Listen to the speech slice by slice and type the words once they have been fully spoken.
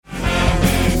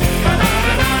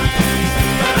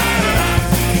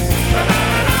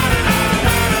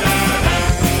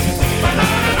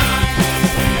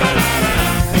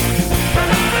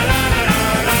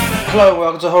Hello and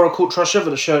welcome to Horror Cult Trash Over,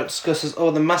 the show that discusses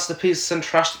all the masterpieces and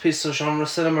trash pieces of genre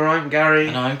cinema. I'm Gary.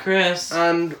 And I'm Chris.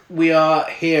 And we are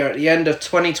here at the end of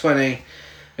 2020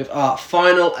 with our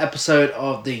final episode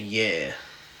of the year.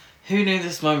 Who knew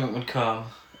this moment would come?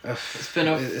 It's been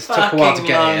It's took a while to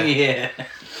get long here. year.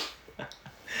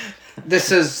 This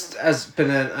has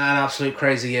been an absolute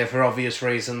crazy year for obvious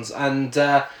reasons, and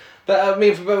but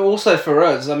also for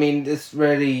us, I mean, it's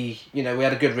really, we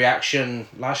had a good reaction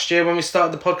last year when we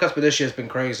started the podcast, but this year's been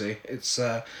crazy. It's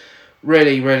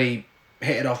really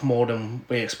hit it off more than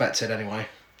we expected anyway.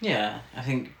 Yeah, I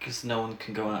think because no one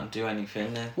can go out and do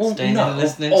anything. They're Well, staying no, and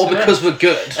listening or to because it. we're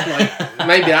good. Like,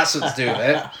 maybe that's what to do with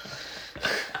it.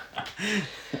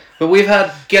 But we've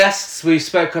had guests, we've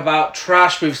spoke about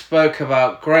trash, we've spoke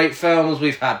about great films,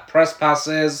 we've had press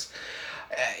passes.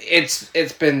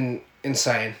 It's been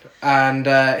insane. And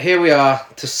here we are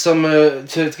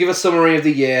to give a summary of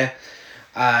the year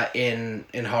in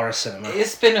horror cinema.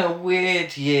 It's been a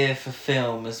weird year for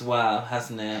film as well,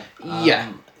 hasn't it?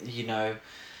 Yeah.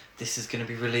 This is going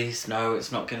to be released. No,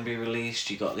 it's not going to be released.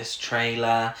 You got this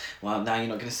trailer. Well, now you're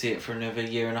not going to see it for another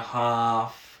year and a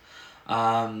half.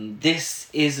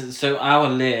 So our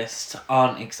list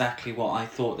aren't exactly what I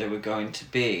thought they were going to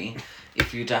be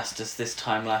if you'd asked us this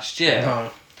time last year.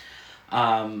 No.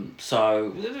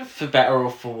 So for better or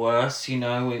for worse,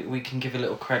 we can give a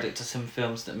little credit to some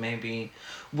films that maybe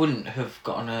wouldn't have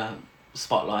gotten a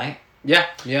spotlight. Yeah,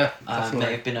 definitely.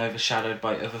 May have been overshadowed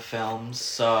by other films.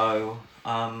 So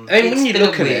when you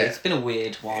look at it, it's been a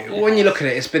weird one. When you look at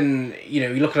it, it's been, you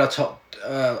look at our top,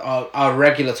 our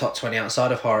regular top 20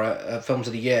 outside of horror films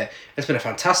of the year. It's been a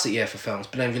fantastic year for films.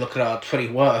 But then if you look at our 20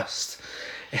 worst,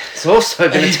 it's also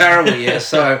been a terrible year.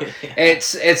 So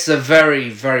it's a very,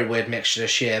 very weird mixture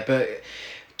this year. But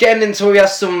getting into it, we have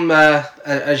some,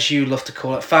 as you love to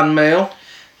call it, fan mail.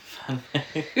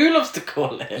 Who loves to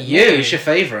call it? You, it's your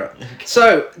favourite. Okay.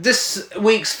 So, this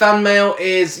week's fan mail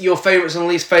is your favourites and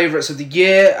least favourites of the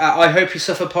year. I Hope You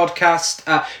Suffer podcast,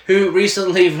 who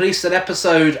recently released an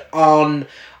episode on,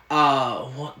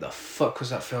 what the fuck was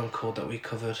that film called that we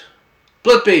covered?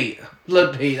 Bloodbeat,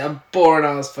 that boring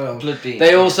ass film. Bloodbeat.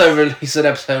 They also released an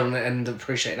episode on it and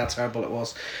appreciate how terrible it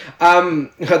was.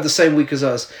 Had the same week as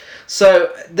us.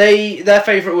 So their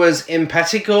favourite was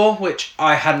Impetigore, which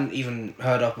I hadn't even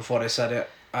heard of before they said it.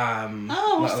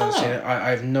 What's that? I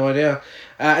have no idea.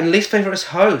 And least favourite is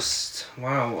Host.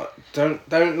 Wow, don't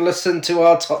listen to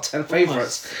our top 10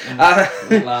 favourites.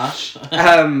 Lash.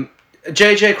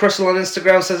 JJ Crystal on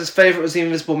Instagram says his favourite was The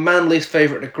Invisible Man, least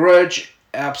favourite The Grudge.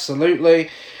 Absolutely.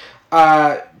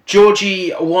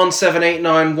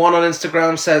 Georgie17891 on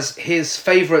Instagram says his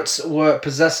favourites were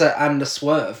Possessor and The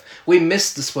Swerve. We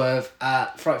missed The Swerve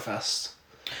at Fright Fest.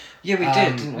 Yeah, we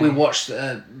did, didn't we? We watched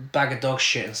Bag of Dog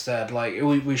Shit instead. Like,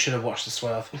 we should have watched The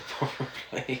Swerve.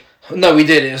 Probably. No, we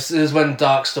did. It was when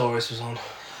Dark Stories was on.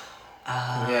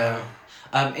 Yeah.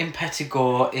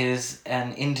 Impetigore is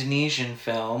an Indonesian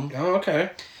film. Oh, okay.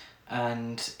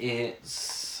 And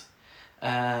it's...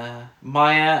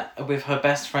 Maya, with her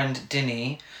best friend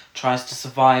Dinny, tries to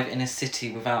survive in a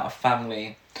city without a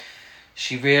family.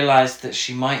 She realised that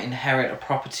she might inherit a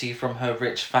property from her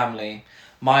rich family.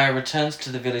 Maya returns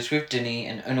to the village with Dinny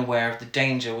and unaware of the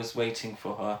danger was waiting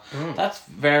for her. That's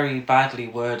very badly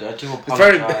worded. I do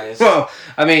apologise. Well,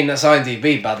 I mean, that's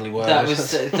IMDb badly worded.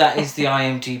 That is the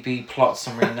IMDb plot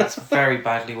summary, and that's very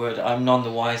badly worded. I'm none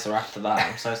the wiser after that.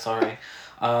 I'm so sorry.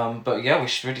 But yeah, we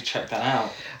should really check that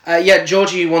out.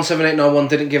 Georgie17891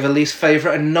 didn't give a least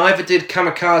favourite, and neither did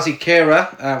Kamikaze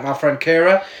Kira, our friend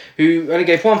Kira, who only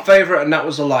gave one favourite, and that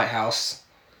was The Lighthouse.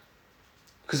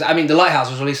 Because, I mean, The Lighthouse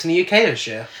was released in the UK this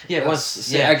year. Yeah, it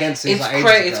was. Yeah,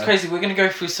 it's crazy. We're going to go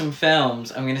through some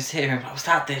films, and we're going to sit here and was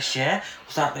that this year?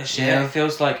 Yeah. It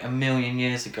feels like a million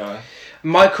years ago.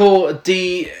 Michael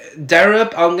D.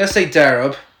 Derub, I'm going to say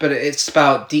Derub, but it's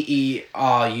spelled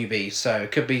D-E-R-U-B, so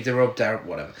it could be Derub, Derub,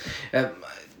 whatever.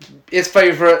 His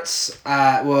favourites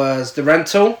was The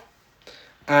Rental,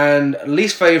 and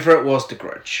least favourite was The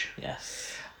Grudge.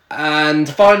 Yes. And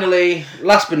finally,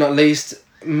 last but not least,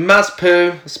 Maz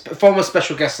Poo, former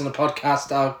special guest on the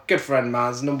podcast, our good friend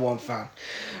Maz, number one fan.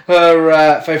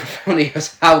 Her favourite film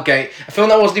was Hellgate, a film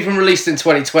that wasn't even released in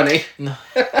 2020. No.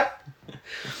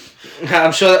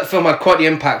 I'm sure that film had quite the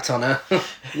impact on her.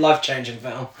 Life-changing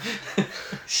film.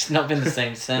 She's not been the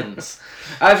same since.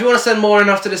 If you want to send more in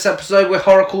after this episode, we're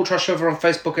Horror Cult Trash over on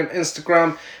Facebook and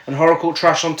Instagram, and Horror Cult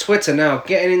Trash on Twitter. Now,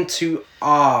 getting into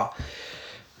our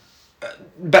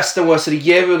best and worst of the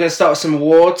year, we're going to start with some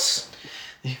awards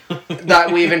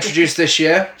that we've introduced this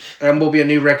year, and will be a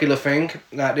new regular thing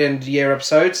at the end of the year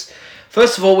episodes.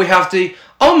 First of all, we have the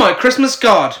Oh My Christmas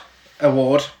God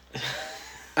Award,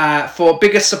 for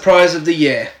biggest surprise of the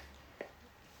year.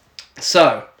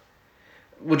 So,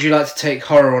 would you like to take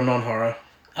horror or non-horror?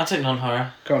 I'll take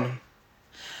non-horror. Go on.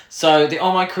 So, the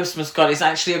Oh My Christmas God is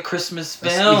actually a Christmas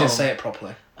film. You didn't say it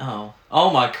properly. Oh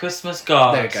My Christmas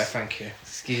God. There we go, thank you.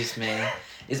 Excuse me.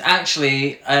 It's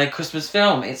actually a Christmas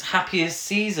film. It's Happiest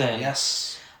Season.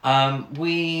 Yes.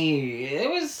 It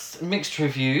was mixed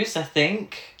reviews, I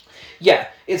think. Yeah,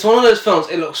 it's one of those films,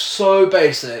 it looks so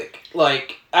basic,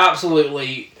 like,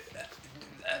 absolutely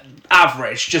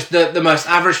average, just the most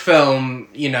average film,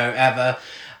 ever,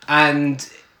 and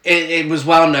it was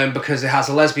well known because it has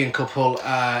a lesbian couple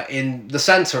in the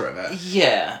centre of it.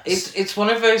 Yeah, it's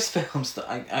one of those films that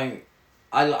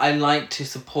I like to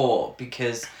support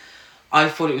because I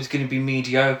thought it was going to be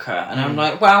mediocre, and I'm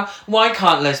like, well, why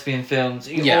can't lesbian films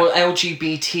or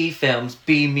LGBT films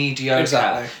be mediocre?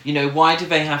 Exactly. Why do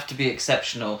they have to be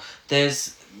exceptional?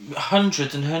 There's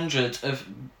hundreds and hundreds of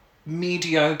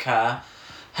mediocre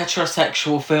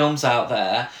heterosexual films out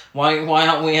there. Why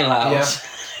aren't we allowed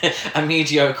a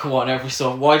mediocre one every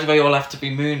sort? Why do they all have to be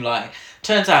Moonlight?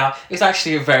 Turns out it's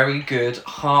actually a very good,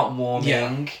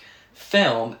 heartwarming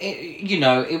film.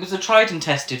 It was a tried and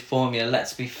tested formula,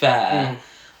 let's be fair,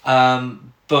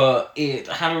 but it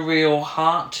had a real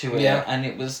heart to it, and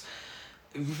it was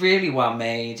really well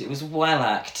made. It was well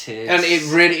acted, and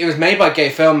it was made by gay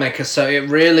filmmakers, so it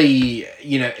really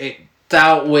it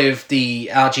dealt with the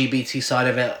LGBT side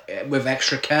of it with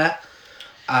extra care.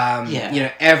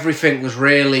 Everything was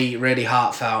really, really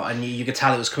heartfelt, and you could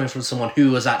tell it was coming from someone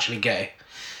who was actually gay.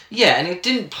 Yeah, and it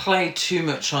didn't play too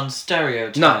much on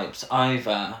stereotypes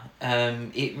either.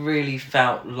 It really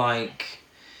felt like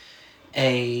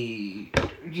a,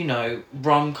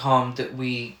 rom-com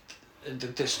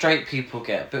that straight people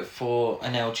get, but for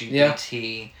an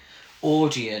LGBT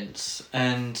audience.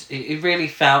 And it really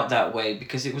felt that way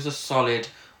because it was a solid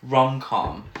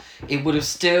rom-com. It would have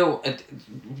still...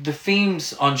 the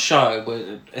themes on show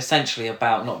were essentially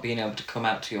about not being able to come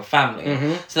out to your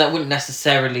family. So that wouldn't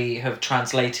necessarily have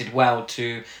translated well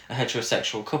to a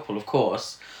heterosexual couple, of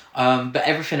course. But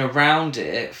everything around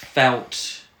it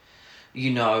felt,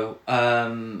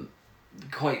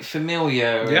 quite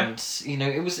familiar. And,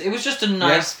 it was just a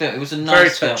nice film. It was a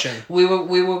nice very touching. Film.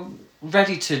 We were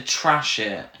ready to trash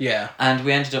it. Yeah. And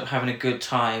we ended up having a good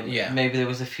time. Yeah. Maybe there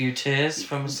was a few tears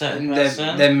from a certain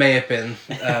person. There may have been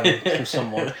from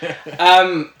someone.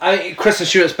 Kristen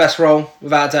Stewart's best role,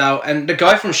 without a doubt, and the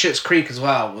guy from Schitt's Creek as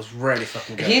well was really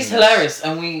fucking good. He's hilarious,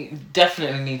 and we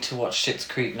definitely need to watch Schitt's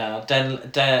Creek now.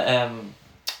 Dan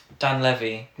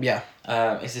Levy. Yeah.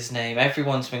 Is his name.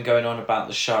 Everyone's been going on about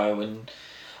the show, and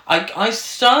I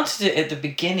started it at the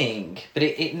beginning, but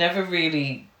it never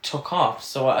really took off,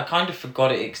 so I kind of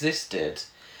forgot it existed.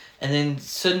 And then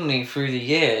suddenly through the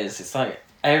years, it's like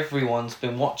everyone's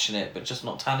been watching it, but just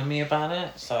not telling me about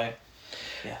it, so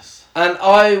yes. And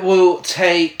I will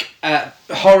take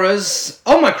Horror's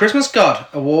Oh My Christmas God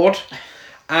award,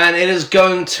 and it is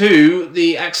going to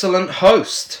the excellent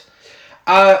host.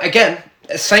 Again,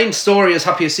 same story as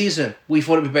Happiest Season. We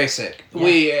thought it'd be basic.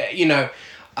 Yeah.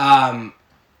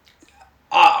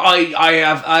 I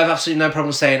have absolutely no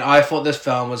problem saying I thought this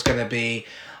film was going to be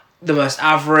the most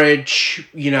average,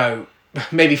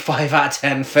 maybe 5 out of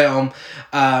 10 film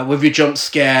with your jump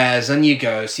scares and your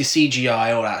ghosts, your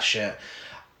CGI, all that shit.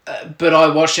 But I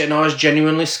watched it and I was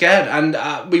genuinely scared, and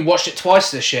we watched it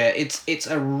twice this year. It's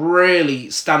a really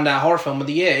standout horror film of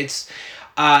the year.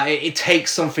 It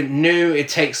takes something new, it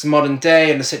takes modern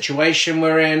day and the situation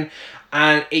we're in,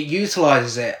 and it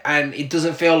utilises it, and it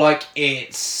doesn't feel like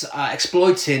it's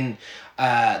exploiting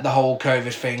the whole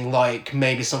COVID thing like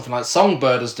maybe something like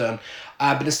Songbird has done,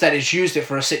 but instead it's used it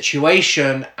for a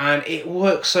situation, and it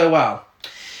works so well.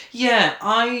 Yeah,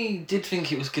 I did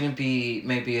think it was going to be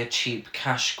maybe a cheap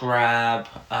cash grab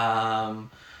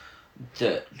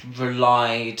that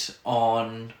relied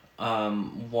on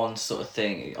one sort of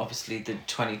thing. Obviously the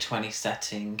 2020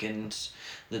 setting and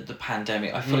the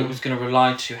pandemic. I thought it was going to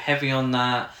rely too heavy on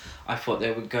that. I thought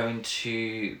they were going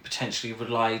to potentially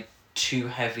rely too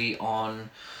heavy on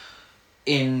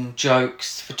in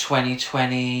jokes for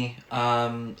 2020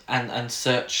 and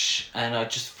such, and I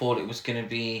just thought it was going to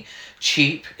be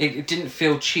cheap. It didn't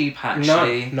feel cheap,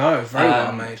 actually. No, very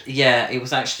well made. Yeah, it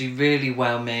was actually really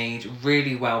well made,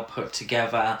 really well put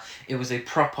together. It was a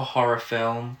proper horror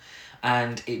film,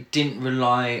 and it didn't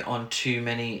rely on too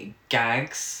many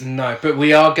gags. No, but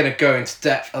we are going to go into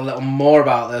depth a little more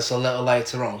about this a little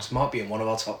later on. This might be in one of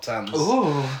our top 10s.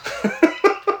 Ooh.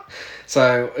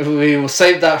 So we will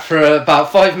save that for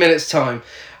about 5 minutes time.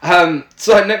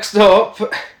 So next up,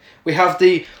 we have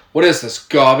the, what is this,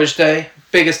 Garbage Day?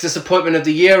 Biggest Disappointment of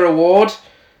the Year award.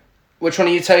 Which one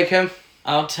are you taking?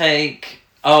 I'll take...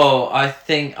 I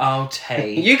think I'll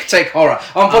take... You can take horror.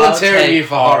 I'm volunteering you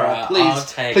for horror.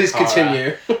 Please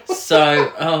continue.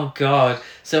 So, oh God.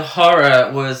 So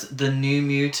horror was The New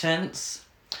Mutants.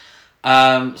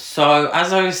 So,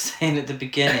 as I was saying at the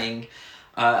beginning,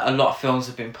 a lot of films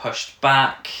have been pushed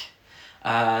back.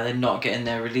 They're not getting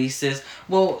their releases.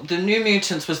 Well, The New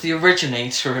Mutants was the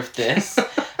originator of this.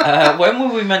 When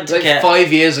were we meant to get...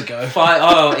 5 years ago.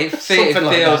 It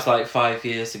feels like 5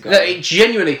 years ago. No, it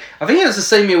genuinely... I think it was the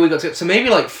same year we got to... So maybe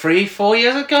like 3-4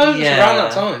 years ago? Yeah. Around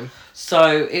that time.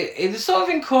 So it sort of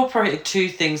incorporated two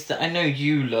things that I know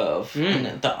you love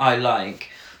and that I like.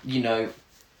 You know,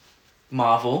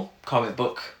 Marvel, comic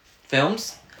book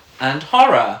films, and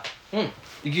horror.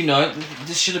 You know,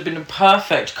 this should have been a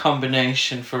perfect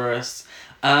combination for us.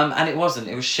 And it wasn't.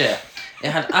 It was shit. It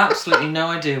had absolutely no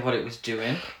idea what it was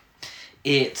doing.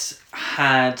 It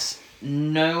had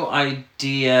no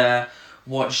idea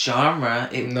what genre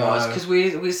it was. Because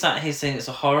we sat here saying it's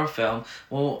a horror film.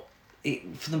 Well,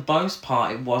 for the most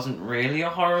part, it wasn't really a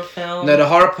horror film. No, the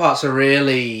horror parts are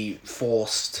really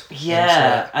forced.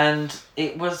 Yeah, and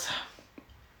it was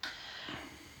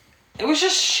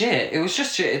just shit. It was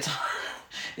just shit.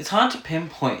 It's hard to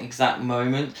pinpoint exact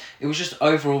moment. It was just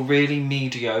overall really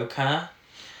mediocre.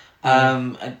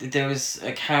 There was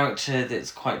a character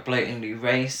that's quite blatantly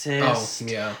racist. Oh,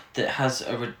 yeah. That has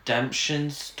a redemption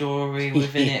story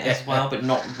within it as well, but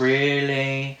not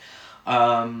really.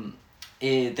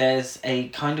 There's a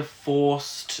kind of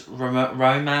forced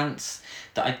romance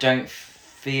that I don't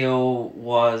feel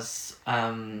was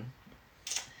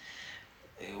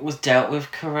dealt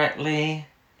with correctly.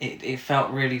 It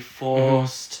felt really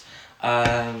forced.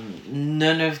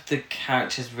 None of the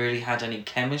characters really had any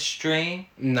chemistry.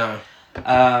 No.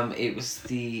 It was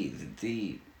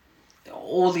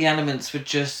all the elements were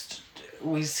just,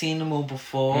 we've seen them all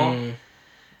before.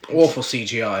 Awful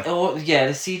CGI.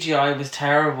 The CGI was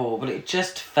terrible, but it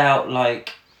just felt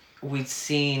like we'd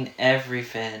seen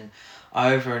everything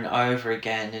over and over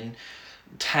again, and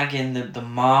tagging the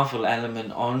Marvel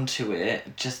element onto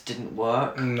it just didn't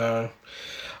work. No.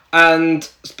 And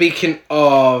speaking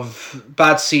of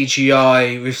bad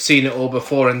CGI, we've seen it all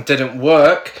before and didn't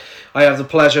work. I have the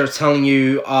pleasure of telling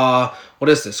you our, what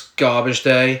is this, garbage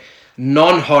day,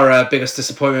 non-horror biggest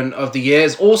disappointment of the year.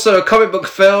 It's also a comic book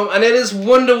film, and it is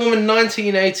Wonder Woman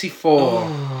 1984.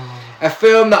 A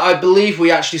film that I believe we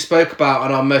actually spoke about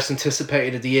on our most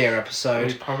anticipated of the year episode.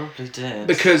 We probably did.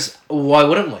 Because why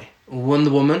wouldn't we?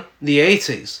 Wonder Woman, the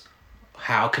 80s.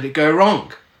 How could it go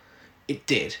wrong? It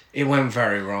did. It went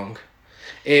very wrong.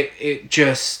 It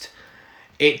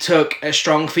took a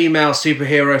strong female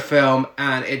superhero film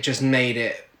and it just made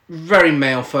it very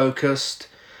male focused.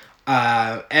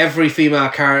 Every female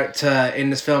character in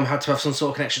this film had to have some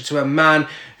sort of connection to a man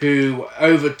who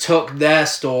overtook their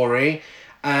story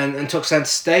and took center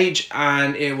stage,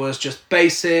 and it was just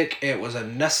basic, it was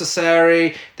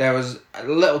unnecessary, there was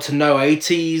little to no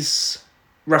 80s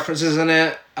references in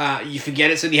it. You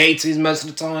forget it's in the 80s most of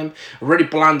the time. A really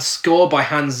bland score by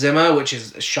Hans Zimmer, which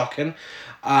is shocking.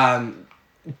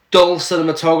 Dull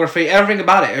cinematography, everything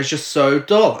about it is just so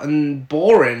dull and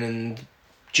boring and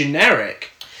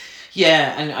generic.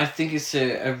 Yeah, and I think it's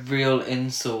a real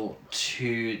insult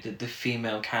to the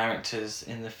female characters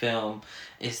in the film,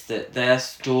 is that their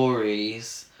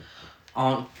stories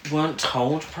weren't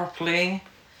told properly.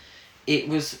 It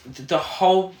was, the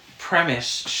whole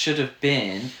premise should have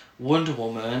been Wonder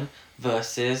Woman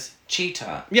versus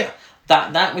Cheetah. Yeah.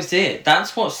 That was it.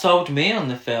 That's what sold me on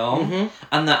the film.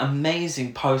 And that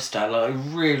amazing poster, like a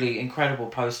really incredible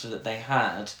poster that they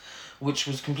had, which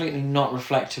was completely not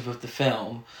reflective of the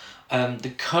film.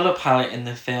 The colour palette in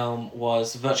the film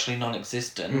was virtually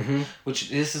non-existent, which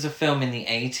this is a film in the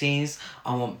 80s.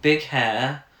 I want big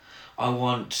hair. I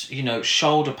want,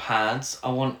 shoulder pads.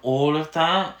 I want all of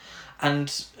that.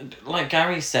 And like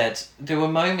Gary said, there were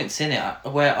moments in it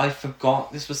where I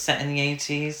forgot this was set in the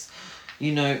 80s.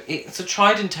 It's a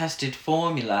tried and tested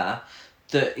formula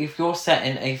that if you're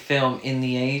setting a film in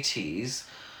the 80s,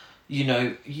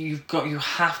 you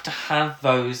have to have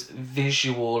those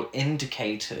visual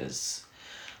indicators,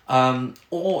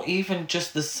 or even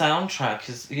just the soundtrack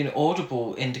is,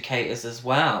 audible indicators as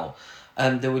well.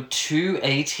 There were 2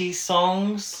 80s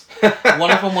songs.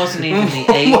 One of them wasn't even in the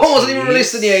 80s. One wasn't even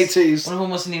released in the 80s. One of them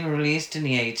wasn't even released in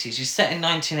the 80s. You're set in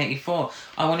 1984.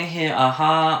 I want to hear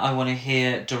Aha. I want to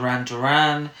hear Duran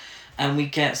Duran. And we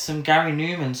get some Gary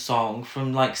Newman song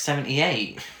from like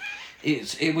 78.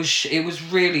 It was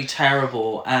really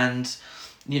terrible. And,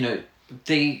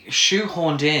 they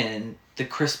shoehorned in the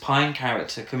Chris Pine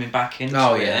character coming back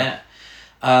into it.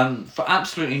 for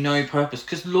absolutely no purpose.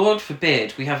 Because Lord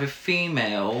forbid we have a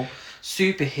female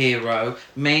superhero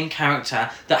main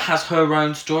character that has her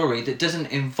own story that doesn't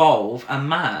involve a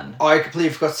man. I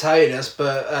completely forgot to tell you this,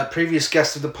 but a previous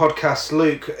guest of the podcast,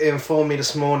 Luke, informed me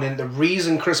this morning the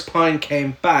reason Chris Pine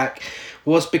came back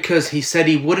was because he said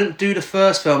he wouldn't do the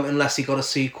first film unless he got a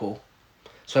sequel.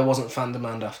 So it wasn't fan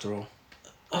demand after all.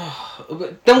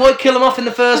 Then why kill him off in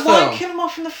the first film? Why kill him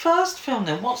off in the first film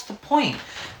then? What's the point?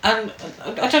 And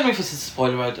I don't know if this is a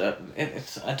spoiler.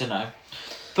 I don't know.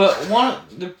 But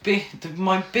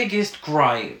my biggest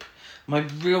gripe, my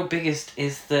real biggest,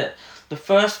 is that the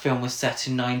first film was set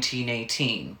in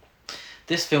 1918.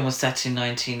 This film was set in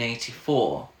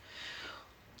 1984.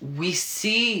 We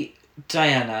see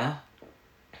Diana.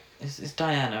 It's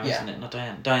Diana, isn't it? Not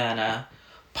Diana. Diana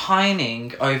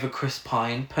pining over Chris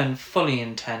Pine, pun fully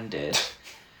intended,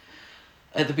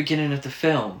 at the beginning of the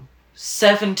film.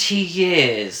 70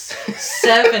 years.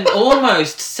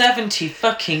 Almost 70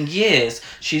 fucking years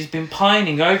she's been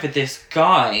pining over this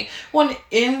guy. What an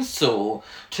insult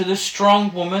to the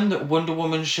strong woman that Wonder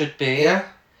Woman should be. Yeah.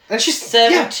 And she's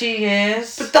 70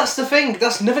 years. But that's the thing.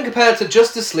 That's nothing compared to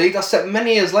Justice League. That's set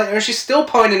many years later, and she's still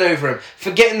pining over him,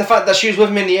 forgetting the fact that she was with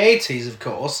him in the 80s, of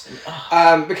course.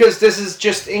 Because this is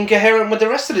just incoherent with the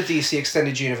rest of the DC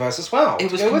Extended Universe as well.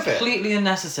 It was completely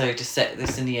unnecessary to set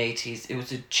this in the 80s. It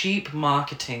was a cheap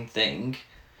marketing thing.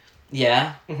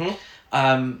 Yeah.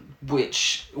 Mm-hmm.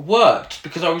 Which worked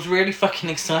because I was really fucking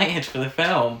excited for the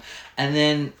film. And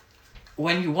then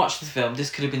when you watch the film, this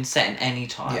could have been set in any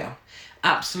time. Yeah.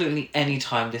 Absolutely any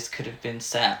time this could have been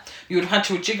set. You would have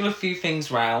had to jiggle a few things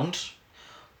round,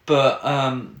 but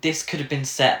this could have been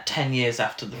set 10 years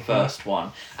after the first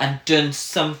one and done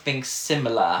something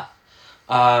similar.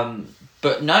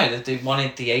 But no, they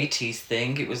wanted the 80s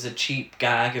thing. It was a cheap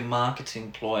gag and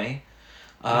marketing ploy.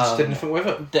 Just did nothing with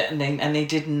it. And they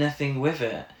did nothing with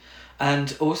it.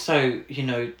 And also, you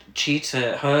know,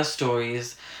 Cheetah, her story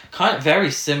is kind of very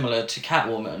similar to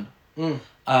Catwoman.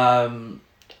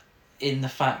 In the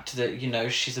fact that, you know,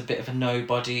 she's a bit of a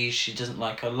nobody, she doesn't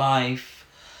like her life,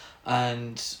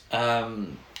 and,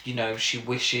 you know, she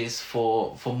wishes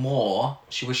for more.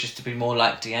 She wishes to be more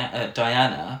like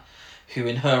Diana, who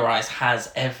in her eyes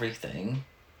has everything.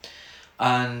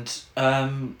 And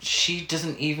she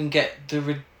doesn't even get the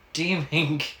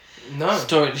redeeming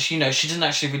story. You know, she doesn't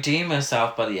actually redeem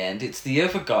herself by the end. It's the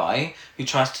other guy who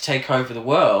tries to take over the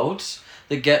world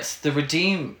that gets the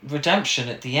redemption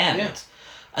at the end. Yeah.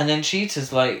 And then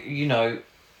Cheetah's like, you know,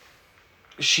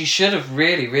 she should have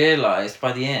really realised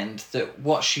by the end that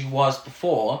what she was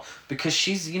before, because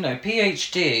she's, you know,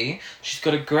 PhD, she's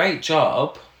got a great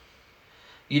job,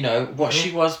 you know, what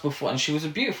she was before, and she was a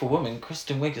beautiful woman.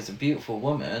 Kristen Wiig is a beautiful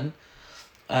woman.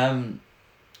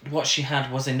 What she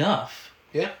had was enough.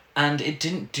 Yeah. And it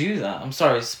didn't do that. I'm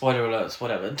sorry, spoiler alerts,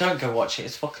 whatever. Don't go watch it,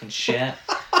 it's fucking shit.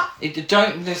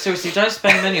 Seriously, don't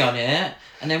spend money on it,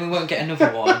 and then we won't get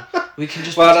another one. We can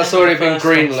just that's already been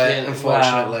greenlit,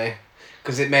 unfortunately,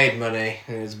 because it made money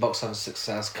and it was a box office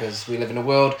success. Because we live in a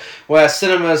world where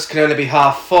cinemas can only be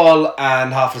half full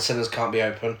and half the cinemas can't be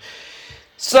open.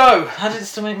 So how did it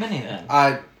still make money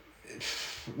then?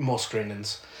 More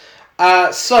screenings.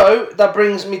 So that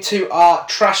brings me to our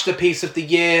trash the piece of the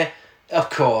year. Of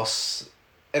course,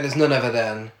 it is none other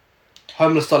than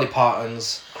Homeless Dolly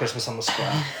Parton's Christmas on the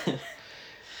Square.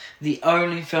 The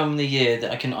only film of the year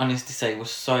that I can honestly say was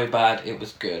so bad it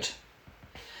was good.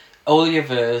 All the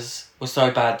others were so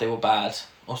bad they were bad,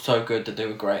 or so good that they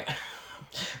were great.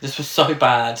 This was so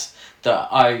bad that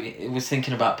I was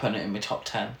thinking about putting it in my top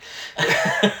 10.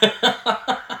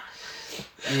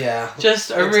 Yeah.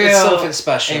 Just it's real something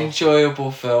special.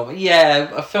 Enjoyable film. Yeah,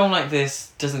 a film like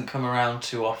this doesn't come around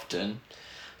too often.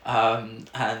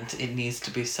 And it needs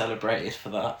to be celebrated for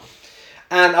that.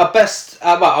 And our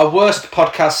worst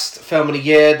podcast film of the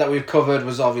year that we've covered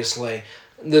was obviously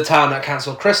The Town That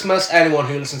Cancelled Christmas. Anyone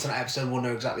who listens to that episode will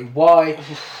know exactly why.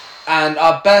 And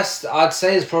our best, I'd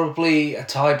say, is probably a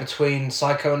tie between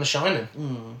Psycho and The Shining.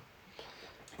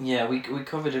 Yeah, we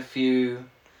covered a few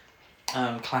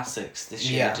classics this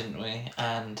year, didn't we?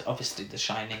 And obviously The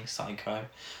Shining, Psycho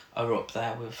are up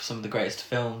there with some of the greatest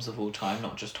films of all time,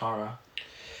 not just horror.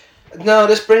 Now,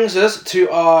 this brings us to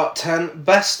our 10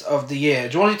 best of the year.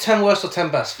 Do you want to do 10 worst or 10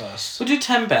 best first? We'll do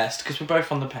 10 best, because we're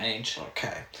both on the page.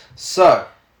 Okay. So,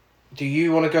 do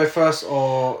you want to go first,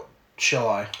 or shall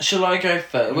I? Shall I go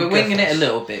first? We're winging it a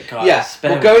little bit, guys. Yeah,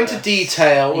 we'll go into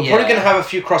detail. We're probably going to have a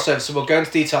few crossovers, so we'll go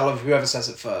into detail of whoever says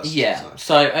it first. Yeah.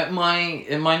 So at my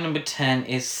number 10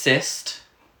 is Cyst.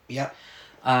 Yep.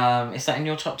 Is that in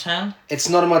your top 10? It's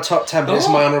not in my top 10, but it's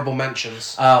my honourable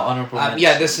mentions. Oh, honourable mentions.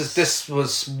 Yeah, this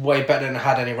was way better than it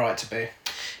had any right to be.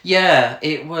 Yeah,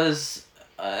 it was...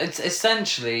 it's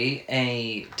essentially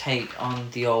a take on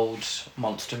the old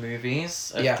monster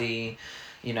movies of the,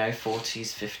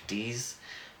 40s, 50s.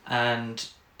 And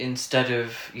instead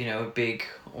of, a big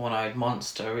one-eyed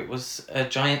monster, it was a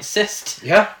giant cyst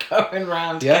going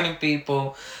around killing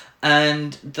people.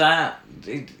 And that,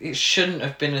 it shouldn't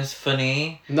have been as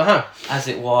funny as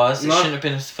it was. It shouldn't have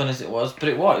been as fun as it was, but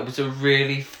it was. It was a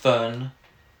really fun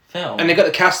film. And they got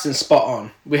the casting spot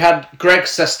on. We had Greg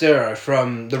Sestero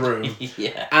from The Room.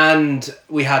 Yeah. And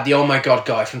we had the Oh My God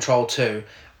guy from Troll 2.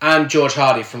 And George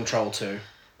Hardy from Troll 2.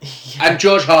 Yeah. And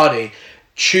George Hardy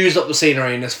chews up the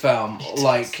scenery in this film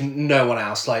like no one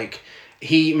else. Like,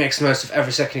 he makes the most of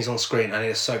every second he's on screen, and it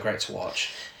is so great to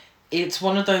watch. It's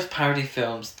one of those parody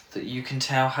films that you can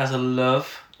tell has a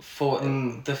love for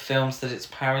the films that it's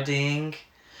parodying.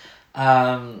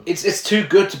 It's too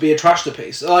good to be a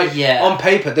trashterpiece. Like, on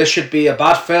paper, this should be a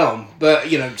bad film, but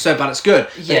so bad it's good.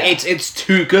 Yeah, it's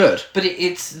too good. But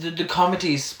it's the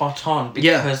comedy is spot on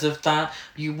because of that.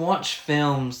 You watch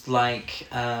films like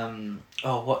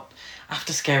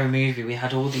after Scary Movie, we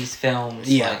had all these films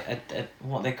like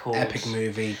what they call epic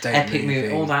movie,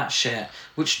 all that shit,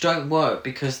 which don't work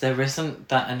because there isn't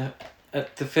that, and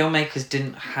the filmmakers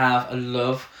didn't have a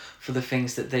love for the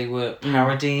things that they were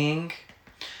parodying.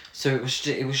 So it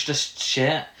was just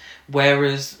shit.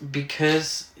 Whereas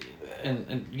because,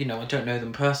 and I don't know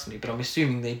them personally, but I'm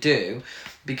assuming they do,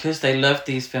 because they love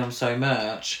these films so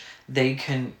much, they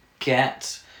can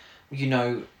get,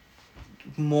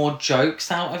 more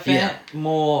jokes out of it,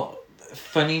 more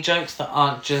funny jokes that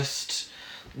aren't just,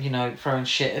 throwing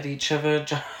shit at each other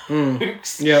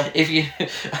jokes. If you,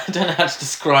 I don't know how to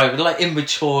describe it, like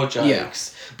immature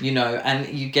jokes, and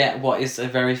you get what is a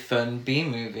very fun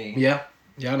B-movie. Yeah.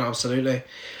 Yeah, no, absolutely.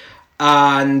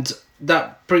 And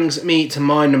that brings me to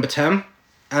my number 10.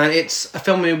 And it's a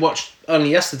film we watched only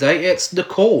yesterday. It's The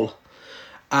Call.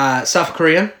 South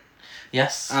Korean.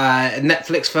 Yes.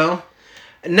 Netflix film.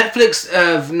 Netflix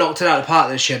have knocked it out of the park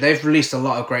this year. They've released a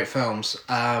lot of great films.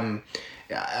 A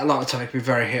lot of the time it can be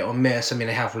very hit or miss. I mean,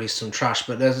 they have released some trash,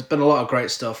 but there's been a lot of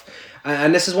great stuff.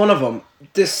 And this is one of them.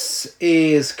 This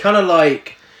is kind of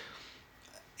like...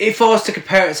 If I was to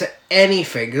compare it to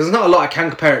anything, because there's not a lot I can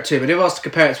compare it to, but if I was to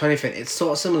compare it to anything, it's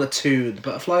sort of similar to The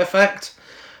Butterfly Effect,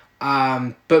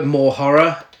 but more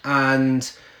horror,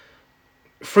 and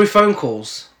through phone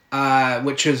calls,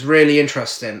 which is really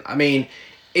interesting. I mean,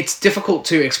 it's difficult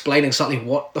to explain exactly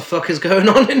what the fuck is going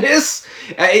on in this.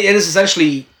 It is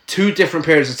essentially 2 different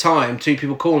periods of time, 2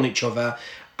 people calling each other,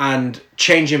 and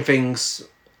changing things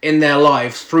in their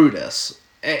lives through this.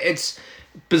 It's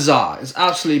bizarre. It's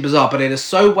absolutely bizarre, but it is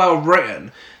so well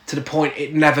written to the point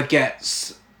it never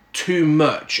gets too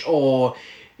much, or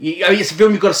it's a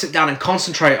film you've got to sit down and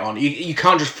concentrate on. You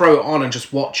can't just throw it on and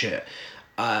just watch it.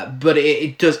 But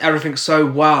it does everything so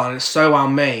well, and it's so well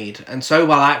made and so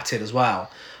well acted as well.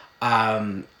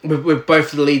 With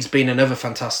both of the leads being in other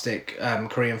fantastic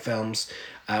Korean films.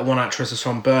 One actress is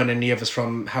from Burn and the other's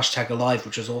from #Alive,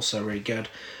 which is also really good.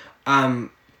 But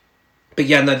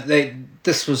yeah, no,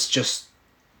 this was just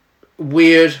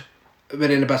weird, but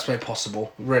in the best way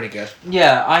possible. Really good.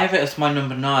 Yeah, I have it as my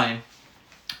number 9,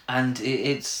 and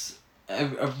it's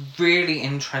a really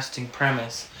interesting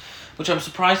premise, which I'm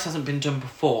surprised hasn't been done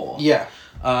before. Yeah.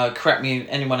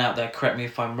 Anyone out there, correct me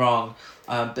if I'm wrong,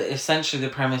 but essentially the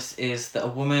premise is that a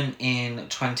woman in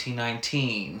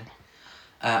 2019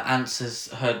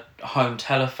 answers her home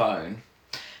telephone,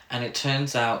 and it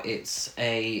turns out it's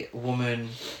a woman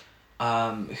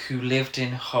who lived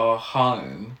in her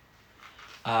home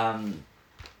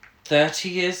 20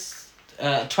 years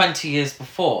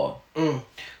before.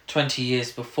 20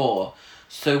 years before.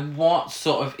 So what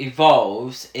sort of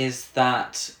evolves is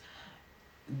that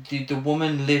the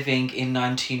woman living in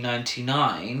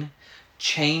 1999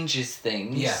 changes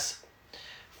things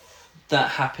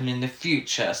that happen in the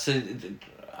future. So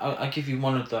I'll give you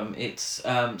one of them. It's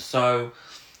so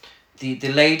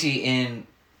the lady in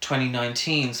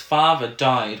 2019's father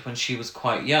died when she was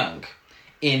quite young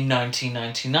in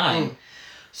 1999.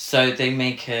 So they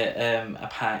make a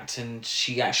pact, and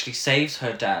she actually saves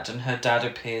her dad, and her dad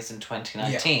appears in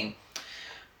 2019. Yeah.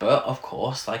 But of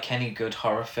course, like any good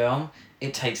horror film,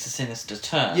 it takes a sinister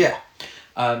turn. Yeah.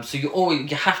 So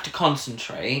you have to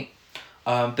concentrate,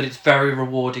 but it's very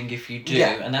rewarding if you do,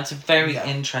 and that's a very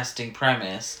interesting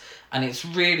premise. and it's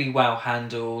really well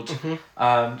handled.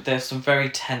 Mm-hmm. There's some very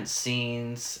tense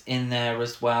scenes in there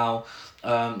as well.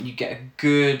 You get a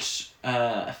good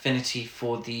affinity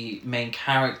for the main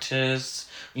characters.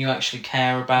 You actually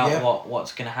care about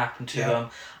what's going to happen to them,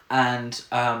 and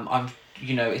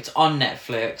it's on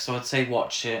Netflix, so I'd say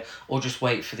watch it, or just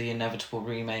wait for the inevitable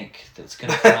remake that's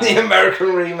going to come out. The American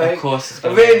remake. Of course, it's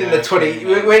going to be in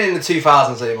the we're in the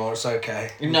 2000s anymore. It's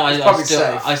okay. No,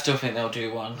 I still think they'll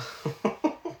do one.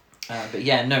 But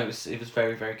yeah, no, it was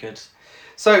very, very good.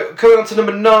 So coming on to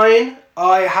number 9,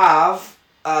 I have.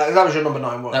 That was your number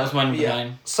 9 one. That was my number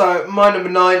 9. So my number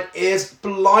 9 is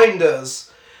Blinders.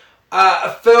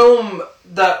 A film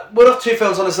that one of 2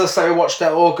 films on this list that I watched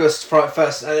at August Fright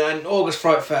Fest, and August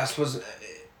Fright Fest was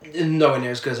nowhere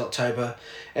near as good as October.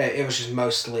 It was just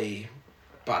mostly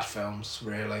bad films,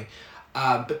 really.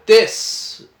 But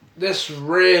this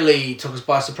really took us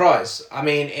by surprise. I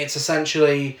mean, it's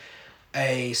essentially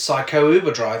a psycho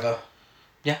Uber driver.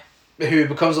 Yeah. Who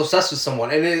becomes obsessed with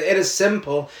someone, and it is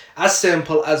simple as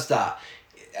that.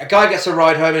 A guy gets a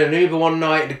ride home in an Uber one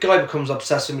night, and the guy becomes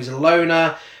obsessed with him. He's a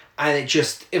loner. And it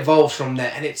just evolves from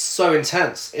there. And it's so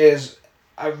intense. It is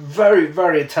a very,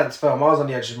 very intense film. I was on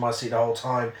the edge of my seat the whole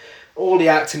time. All the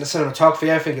acting, the cinematography,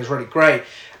 everything is really great.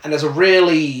 And there's a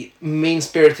really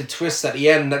mean-spirited twist at the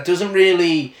end that doesn't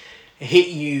really hit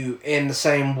you in the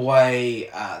same way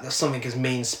that something as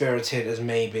mean-spirited as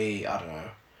maybe, I don't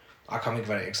know, I can't think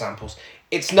of any examples.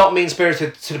 It's not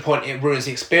mean-spirited to the point it ruins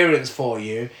the experience for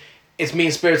you. It's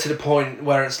mean-spirited to the point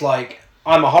where it's like,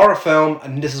 I'm a horror film,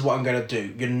 and this is what I'm going to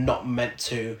do. You're not meant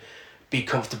to be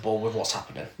comfortable with what's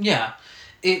happening. Yeah.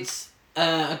 It's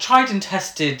a tried and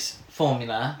tested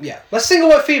formula. Yeah. A single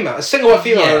white female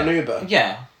in an Uber.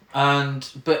 Yeah.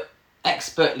 But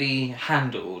expertly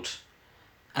handled.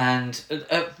 And,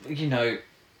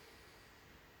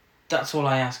 that's all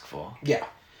I ask for. Yeah.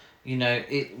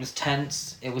 It was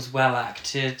tense. It was well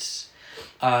acted.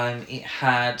 It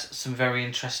had some very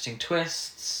interesting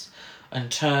twists and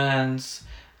turns,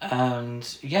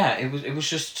 and it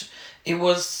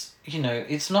was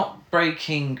it's not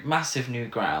breaking massive new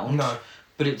ground. No.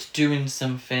 But it's doing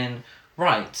something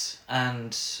right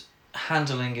and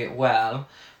handling it well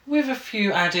with a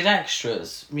few added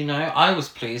extras. I was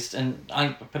pleased, and I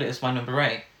put it as my number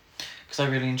 8 because I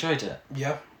really enjoyed it.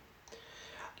 Yeah.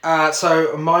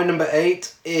 So my number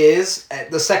 8 is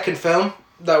the second film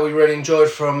that we really enjoyed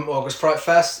from August Fright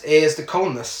Fest is The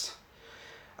Columnist.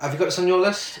 Have you got this on your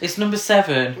list? It's number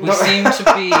 7. We seem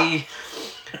to be...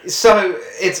 So,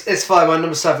 it's fine. My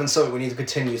number 7 is something we need to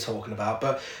continue talking about.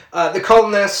 But The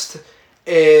Columnist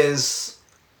is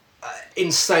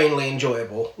insanely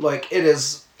enjoyable. Like, it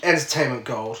is entertainment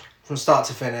gold from start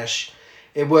to finish.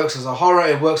 It works as a horror,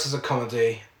 it works as a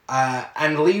comedy,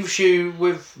 and leaves you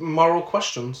with moral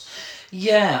questions.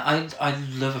 Yeah, I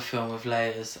love a film with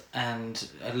layers, and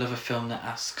I love a film that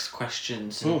asks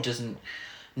questions and doesn't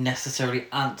necessarily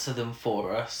answer them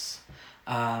for us.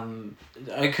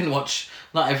 I can watch,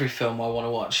 not every film I want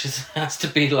to watch has to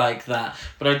be like that,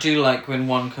 but I do like when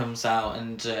one comes out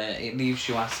and it leaves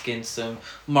you asking some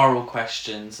moral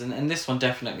questions, and this one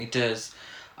definitely does.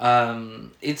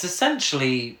 It's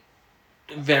essentially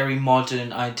a very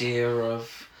modern idea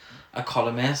of a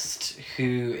columnist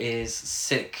who is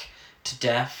sick to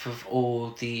death of all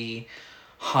the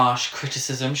harsh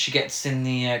criticism she gets in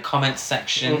the comment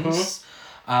sections.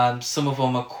 Some of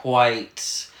them are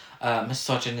quite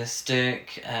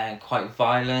misogynistic and quite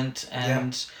violent,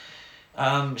 and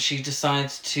she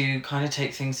decides to kind of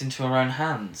take things into her own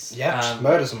hands. Yeah, she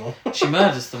murders them all. She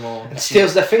murders them all. And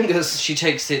steals their fingers. She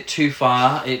takes it too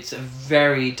far. It's a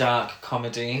very dark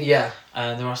comedy. Yeah.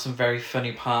 There are some very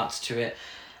funny parts to it.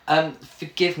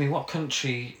 Forgive me, what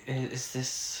country is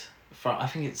this from? I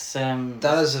think it's...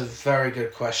 That is a very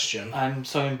good question. I'm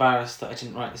so embarrassed that I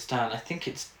didn't write this down. I think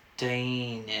it's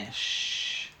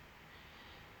Danish.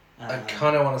 I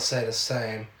kind of want to say the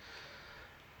same.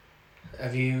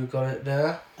 Have you got it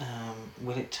there?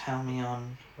 Will it tell me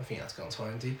on... I think that's gone to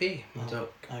IMDb.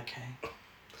 Okay.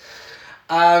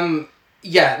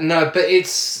 Yeah, no, but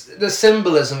it's the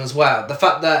symbolism as well. The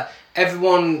fact that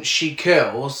everyone she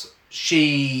kills,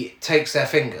 she takes their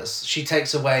fingers. She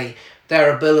takes away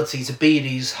their ability to be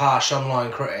these harsh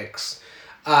online critics.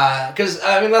 Because,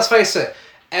 let's face it,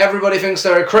 everybody thinks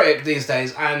they're a critic these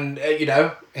days, and,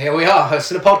 here we are,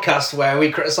 hosting a podcast where we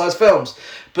criticise films.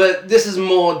 But this is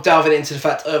more delving into the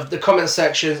fact of the comment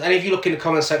sections, and if you look in the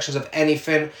comment sections of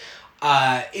anything,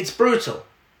 it's brutal.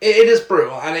 It is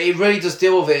brutal, and it really does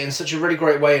deal with it in such a really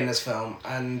great way in this film,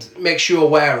 and makes you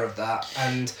aware of that.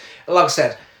 And, like I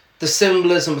said, the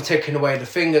symbolism of taking away the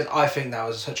fingers, I think that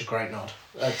was such a great nod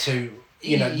to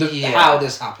how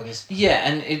this happens. Yeah,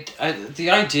 and the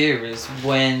idea is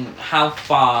how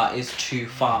far is too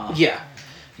far. Yeah.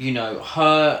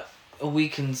 We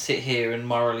can sit here and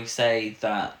morally say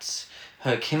that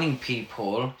her killing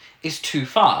people is too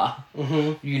far.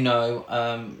 Mm-hmm.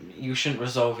 You shouldn't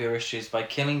resolve your issues by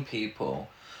killing people.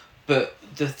 But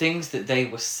the things that they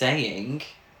were saying,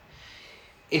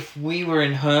 if we were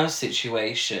in her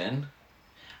situation,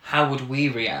 how would we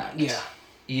react? Yeah.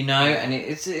 And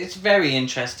it's very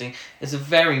interesting. It's a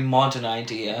very modern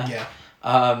idea. Yeah.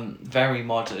 Very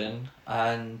modern.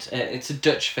 And it's a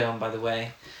Dutch film, by the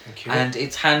way. Thank you. And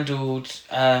it's handled...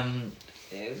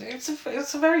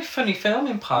 It's a very funny film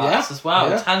in parts as well.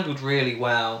 Yeah. It's handled really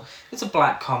well. It's a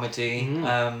black comedy.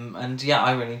 Mm-hmm. And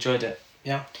I really enjoyed it.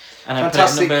 Yeah. And I put it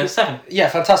at number 7. Yeah,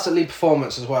 fantastic lead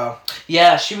performance as well.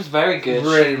 Yeah, she was very good.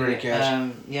 Really, really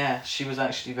good. She was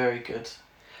actually very good.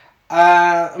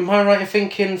 Am I right in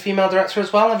thinking female director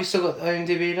as well? Have you still got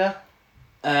IMDb there?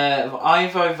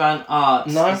 Ivo van Aert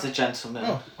is a gentleman.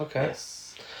 Oh, okay.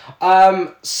 Yes.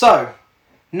 So,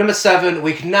 number 7,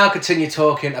 we can now continue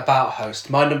talking about Host.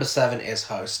 My number 7 is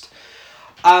Host.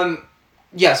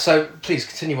 So please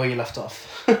continue where you left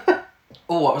off.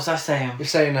 Oh, what was I saying? You're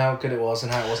saying how good it was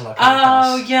and how it wasn't like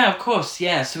yeah, of course,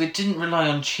 yeah. So it didn't rely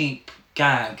on cheap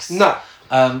gags. No.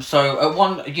 So at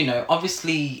one,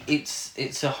 obviously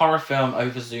it's a horror film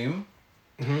over Zoom.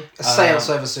 Mm-hmm. A seance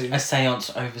over Zoom. A seance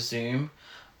over Zoom.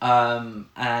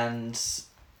 And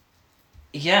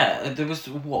yeah, there was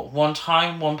one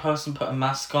time one person put a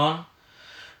mask on,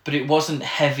 but it wasn't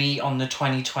heavy on the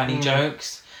 2020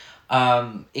 jokes.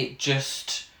 It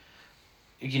just,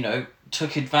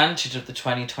 took advantage of the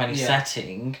 2020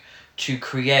 setting to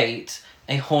create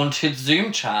a haunted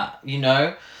Zoom chat,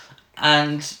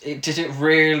 and it did it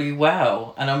really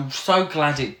well, and I'm so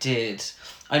glad it did.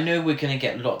 I know we're going to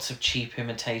get lots of cheap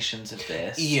imitations of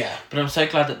this. Yeah. But I'm so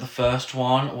glad that the first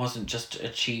one wasn't just a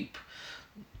cheap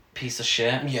piece of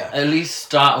shit. Yeah. At least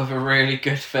start with a really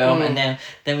good film, and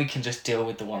then we can just deal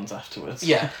with the ones afterwards.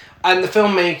 Yeah. And the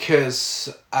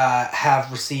filmmakers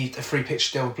have received a free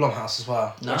picture deal with Blumhouse as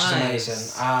well, which is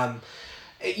amazing.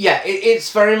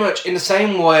 It's very much in the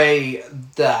same way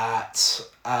that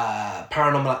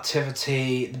Paranormal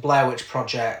Activity, The Blair Witch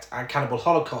Project, and Cannibal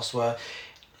Holocaust were.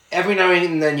 Every now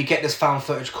and then you get this found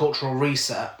footage cultural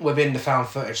reset within the found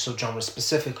footage subgenre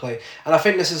specifically, and I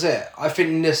think this is it. I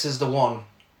think this is the one,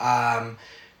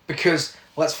 because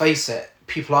let's face it,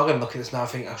 people are going to look at this now and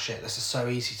think, oh shit, this is so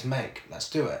easy to make, let's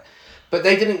do it. But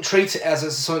they didn't treat it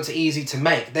as something easy to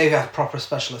make. They have proper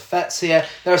special effects here.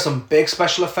 There are some big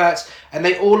special effects, and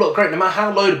they all look great. No matter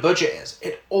how low the budget is,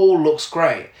 it all looks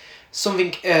great.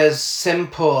 Something as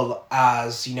simple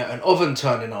as, an oven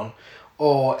turning on,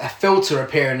 or a filter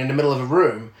appearing in the middle of a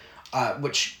room,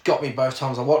 which got me both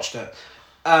times I watched it,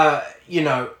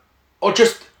 or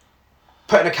just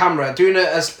putting a camera, doing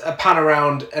a pan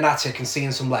around an attic and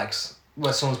seeing some legs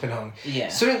where someone's been hung. Yeah.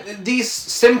 So these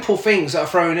simple things that are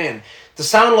thrown in, they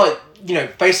sound like,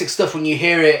 basic stuff when you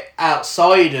hear it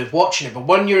outside of watching it, but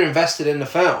when you're invested in the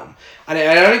film, and it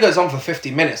only goes on for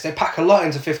 50 minutes, they pack a lot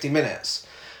into 50 minutes.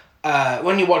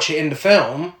 When you watch it in the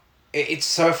film, it's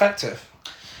so effective.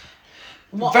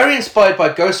 What? Very inspired by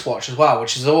Ghostwatch as well,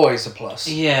 which is always a plus.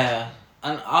 Yeah,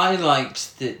 and I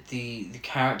liked that the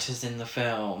characters in the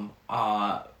film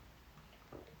are...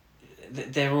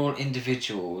 They're all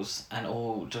individuals, and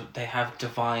they have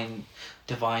defined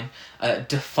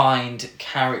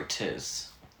characters.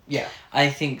 Yeah. I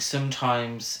think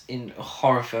sometimes in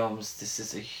horror films, this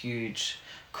is a huge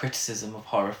criticism of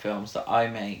horror films that I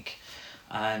make,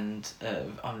 and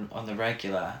on the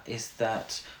regular, is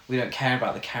that we don't care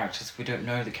about the characters. We don't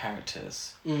know the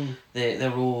characters.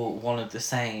 They're all one of the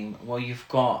same. Well, you've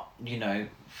got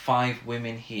 5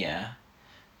 women here,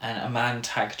 and a man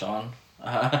tagged on.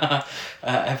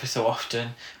 Every so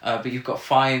often, but you've got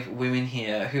 5 women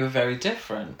here who are very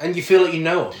different, and you feel like you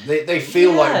know them. They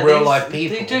feel like real life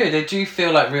people. They do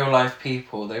feel like real life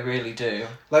people. They really do.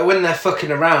 Like when they're fucking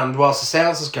around whilst the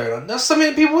seance is going on, that's something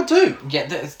that people would do. Yeah,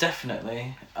 that's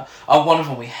definitely. One of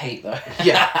them we hate though.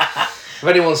 Yeah. If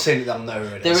anyone's seen it, they'll know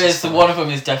who it is. There is. One of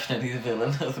them is definitely the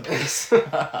villain of the piece.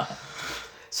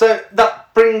 So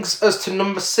that brings us to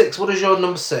number 6. What is your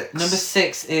number 6? Number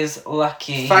 6 is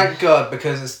Lucky. Thank God,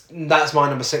 because that's my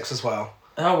number 6 as well.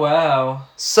 Oh wow.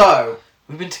 So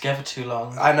we've been together too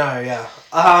long. I know, yeah.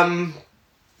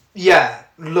 Yeah,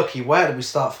 Lucky. Where did we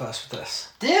start first with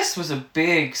this? This was a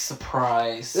big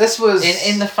surprise. This was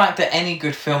in the fact that any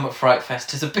good film at Fright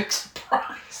Fest is a big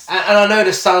surprise. And I know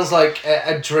this sounds like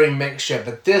a dream mixture,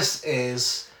 but this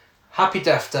is Happy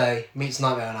Death Day meets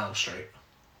Nightmare on Elm Street.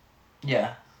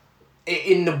 Yeah.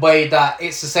 in the way that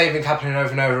it's the same thing happening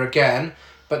over and over again,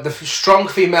 but the strong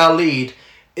female lead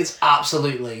is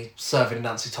absolutely serving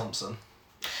Nancy Thompson.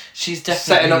 She's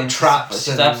definitely setting up traps.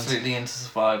 She's absolutely into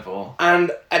survival.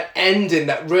 And an ending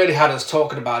that really had us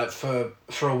talking about it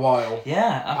for a while.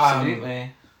 Yeah,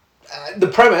 absolutely. The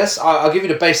premise, I'll give you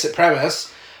the basic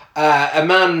premise. A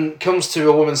man comes to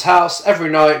a woman's house every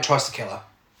night and tries to kill her.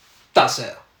 That's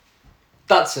it.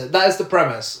 That is the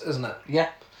premise, isn't it? Yeah.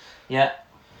 Yeah.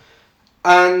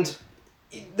 And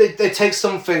they take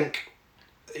something,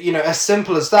 as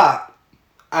simple as that.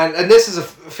 And this is a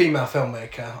female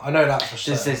filmmaker. I know that for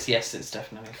sure. Yes, it's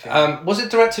definitely a film. Was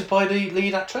it directed by the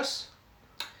lead actress?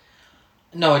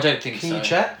 No, I don't think so. Can you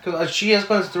check? Because she has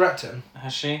gone to directing.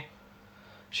 Has she?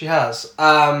 She has.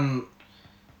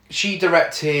 She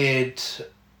directed...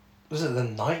 Was it The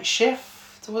Night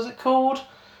Shift? Was it called?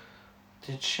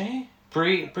 Did she?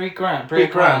 Brie Grant. Brie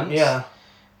Grant, yeah.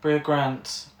 Brie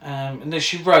Grant. No,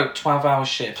 she wrote 12-Hour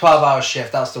Shift. 12-Hour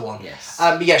Shift, that's the one. Yes.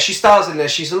 But yeah, she stars in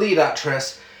this. She's a lead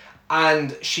actress,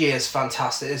 and she is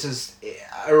fantastic. This is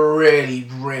a really,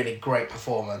 really great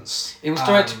performance. It was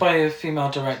directed by a female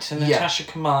director, Natasha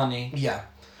Kamani. Yeah.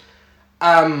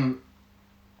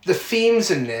 The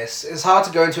themes in this, it's hard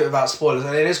to go into it without spoilers,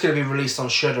 and it is going to be released on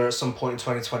Shudder at some point in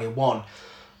 2021.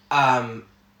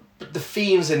 But the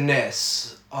themes in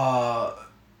this are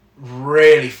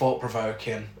really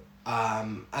thought-provoking.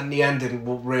 And the ending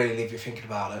will really leave you thinking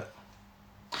about it.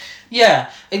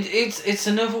 Yeah, it's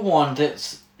another one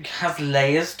that has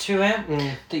layers to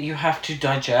it that you have to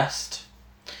digest,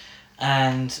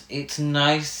 and it's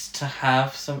nice to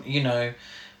have some,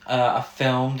 a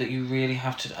film that you really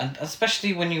have to, and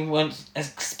especially when you weren't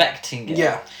expecting it.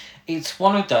 Yeah, it's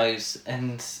one of those,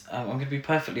 and I'm going to be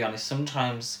perfectly honest.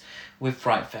 Sometimes with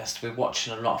Fright Fest, we're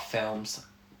watching a lot of films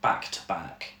back to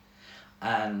back,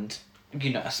 and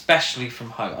especially from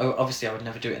home. Obviously, I would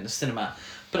never do it in the cinema,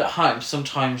 but at home,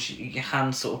 sometimes your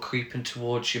hand's sort of creeping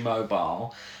towards your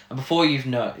mobile, and before you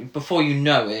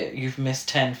know it, you've missed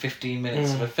 10, 15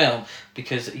 minutes of a film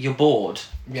because you're bored.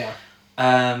 Yeah.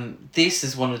 This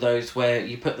is one of those where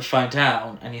you put the phone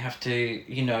down and you have to,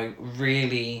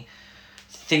 really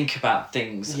think about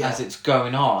things as it's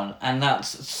going on, and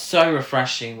that's so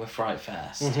refreshing with Fright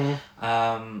Fest.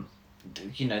 Mm-hmm.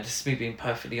 This is me being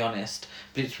perfectly honest,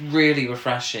 but it's really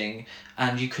refreshing,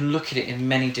 and you can look at it in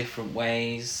many different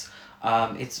ways.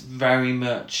 It's very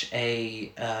much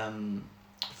a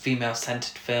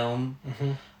female-centered film.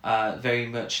 Mm-hmm. Very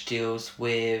much deals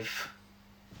with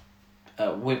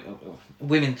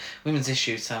women's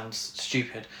issues. Sounds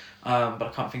stupid, but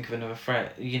I can't think of another phrase.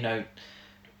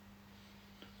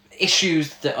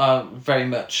 Issues that are very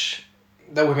much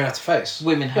that women have to face.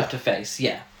 Women have to face,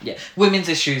 yeah. Women's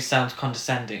issues sounds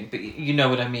condescending, but you know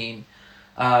what I mean.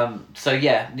 So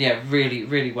really,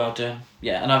 really well done.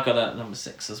 Yeah, and I've got a number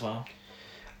 6 as well.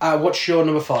 What's your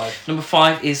number 5? Number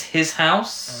 5 is His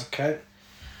House. Okay.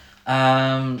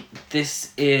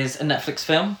 This is a Netflix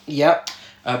film. Yep.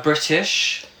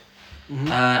 British. Mm-hmm.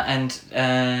 And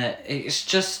it's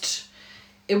just...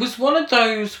 It was one of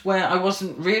those where I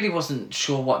wasn't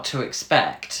sure what to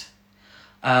expect.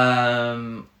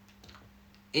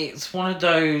 It's one of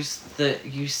those that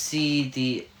you see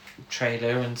the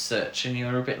trailer and such, and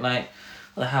you're a bit like,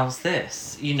 what the hell's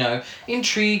this?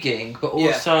 Intriguing, but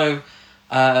also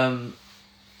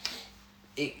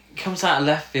it comes out of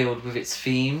left field with its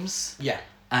themes. Yeah.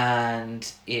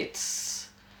 And it's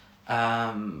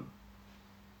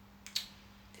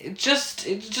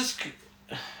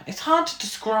it's hard to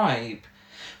describe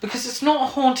because it's not a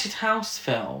haunted house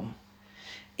film.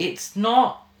 It's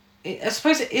not... I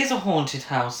suppose it is a haunted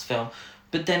house film,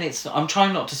 but then I'm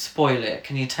trying not to spoil it,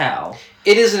 can you tell?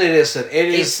 It is and it isn't.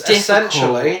 It's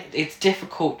essentially... It's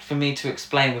difficult for me to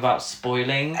explain without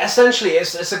spoiling. Essentially,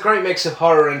 it's a great mix of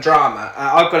horror and drama.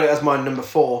 I've got it as my number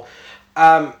 4.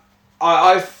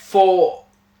 I thought,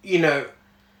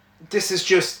 this is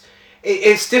just...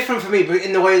 It's different for me, but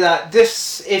in the way that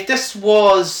if this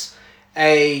was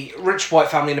a rich white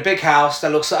family in a big house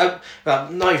that looks like...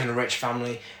 Well, not even a rich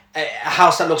family... A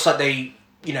house that looks like they,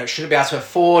 shouldn't be able to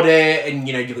afford it, and,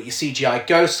 you've got your CGI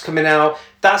ghosts coming out.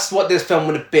 That's what this film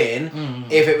would have been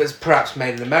if it was perhaps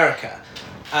made in America.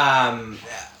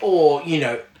 Or, made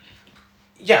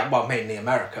in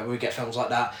America. We get films like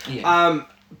that. Yeah.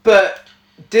 But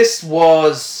this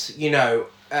was,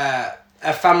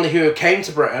 a family who came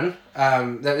to Britain.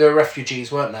 They were refugees,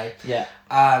 weren't they? Yeah.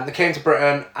 They came to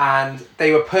Britain, and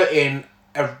they were put in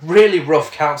a really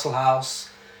rough council house.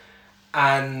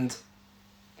 And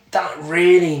that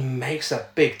really makes a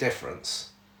big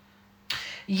difference.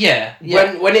 Yeah.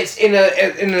 When it's in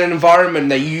an environment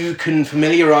that you can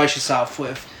familiarise yourself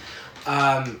with,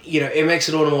 it makes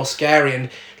it all the more scary. And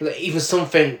even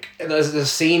something, there's a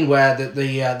scene where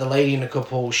the lady in the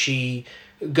couple, she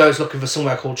goes looking for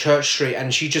somewhere called Church Street,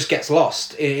 and she just gets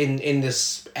lost in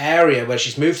this area where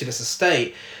she's moved to this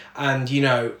estate, and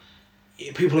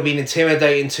people have been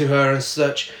intimidating to her and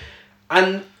such,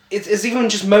 and it's even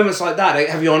just moments like that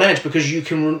have you on edge, because you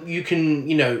can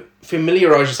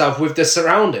familiarize yourself with the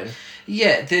surrounding.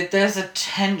 Yeah, there's a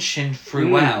tension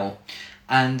throughout,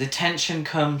 and the tension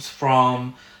comes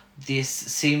from this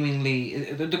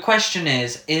seemingly... The question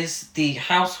is the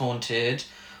house haunted,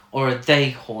 or are they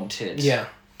haunted? Yeah.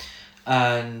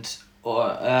 And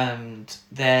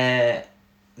they're...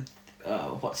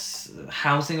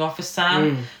 housing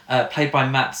officer, played by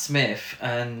Matt Smith,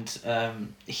 and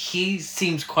he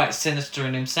seems quite sinister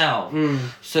in himself.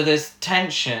 So there's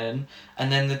tension,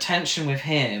 and then the tension with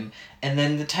him, and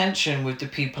then the tension with the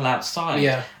people outside.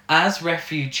 Yeah. As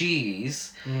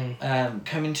refugees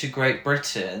coming to Great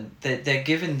Britain, they're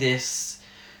given this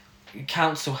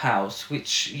council house,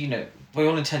 which, by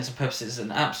all intents and purposes, is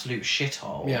an absolute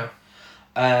shithole. Yeah.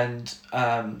 And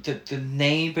the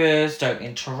neighbours don't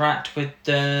interact with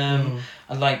them.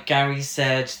 And like Gary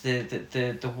said,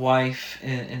 the wife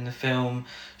in the film,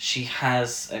 she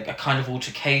has a kind of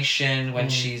altercation when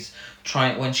she's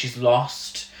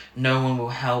lost. No one will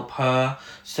help her.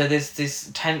 So there's this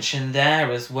tension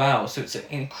there as well. So it's an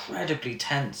incredibly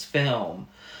tense film.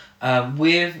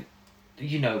 We're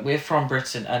from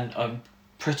Britain, and I'm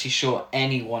pretty sure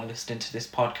anyone listening to this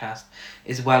podcast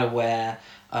is well aware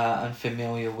and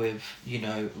familiar with,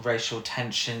 racial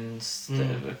tensions that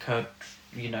have occurred,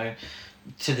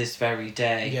 to this very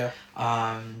day. Yeah.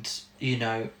 And,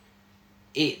 you're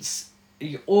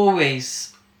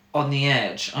always on the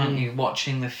edge, aren't you,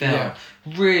 watching the film? Yeah.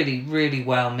 Really, really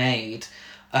well made.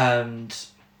 And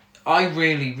I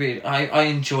really, I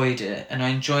enjoyed it, and I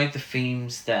enjoyed the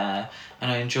themes there, and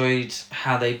I enjoyed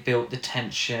how they built the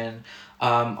tension.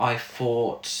 I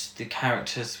thought the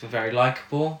characters were very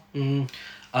likeable,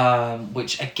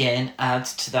 which again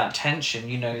adds to that tension.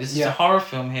 This is a horror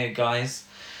film here, guys.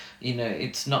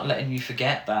 It's not letting you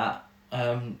forget that.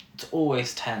 It's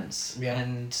always tense. Yeah.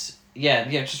 And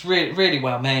just really, really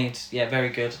well made. Yeah, very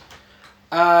good.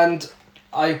 And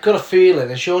I've got a feeling,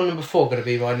 is your number 4 going to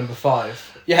be my number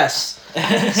 5? Yes.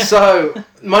 So,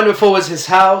 my number 4 was His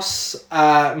House.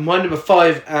 My number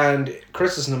 5 and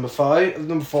Chris's number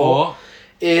 4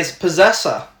 is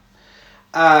Possessor.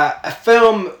 A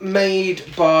film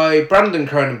made by Brandon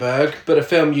Cronenberg, but a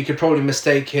film you could probably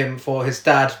mistake him for his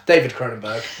dad, David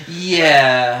Cronenberg.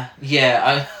 Yeah.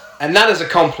 And that is a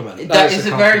compliment. That is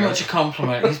very much a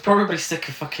compliment. He's probably sick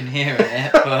of fucking hearing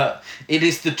it, but it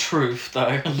is the truth,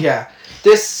 though. Yeah.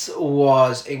 This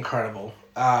was incredible.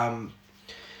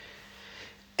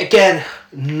 Again,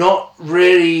 not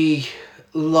really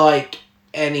like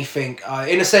anything...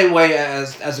 in the same way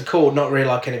as A Cult, not really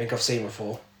like anything I've seen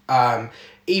before.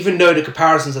 Even though the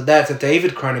comparisons are there to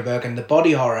David Cronenberg and the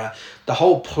body horror, the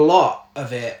whole plot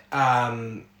of it...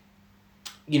 of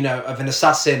an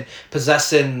assassin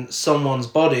possessing someone's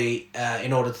body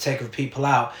in order to take other people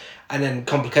out, and then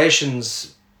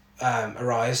complications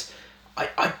arise.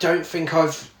 I don't think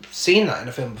I've seen that in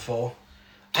a film before.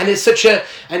 And it's such a...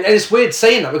 And it's weird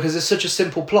saying that because it's such a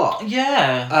simple plot.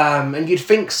 Yeah. And you'd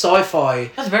think sci-fi...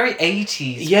 That's very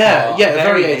 80s Yeah, plot.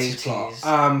 very 80s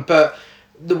plot. But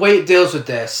the way it deals with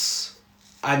this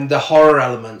and the horror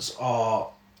elements are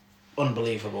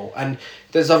unbelievable. And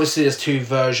there's 2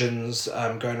 versions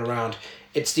going around.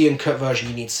 It's the uncut version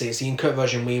you need to see. It's the uncut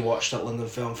version we watched at London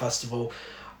Film Festival,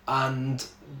 and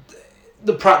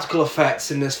the practical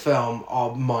effects in this film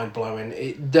are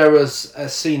mind-blowing. There was a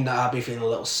scene that had me feeling a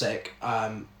little sick,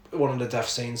 one of the death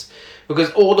scenes, because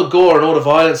all the gore and all the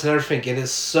violence and everything, it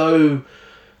is so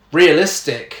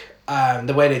realistic,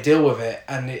 the way they deal with it,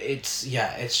 and it's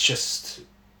just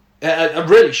a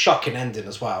really shocking ending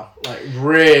as well. Like,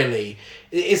 really,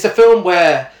 it's a film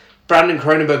where Brandon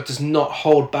Cronenberg does not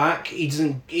hold back. He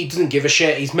doesn't give a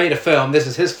shit. He's made a film. This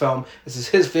is his film. This is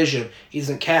his vision. He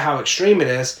doesn't care how extreme it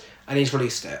is, and he's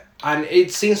released it. And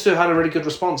it seems to have had a really good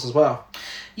response as well.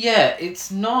 Yeah,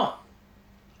 it's not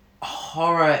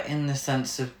horror in the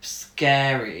sense of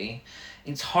scary.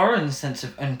 It's horror in the sense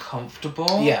of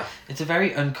uncomfortable. Yeah. It's a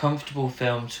very uncomfortable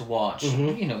film to watch,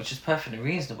 which is perfectly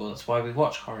reasonable. That's why we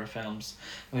watch horror films,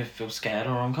 when we feel scared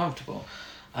or uncomfortable.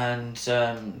 And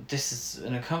this is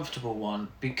an uncomfortable one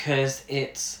because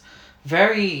it's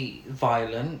very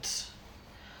violent.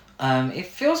 It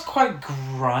feels quite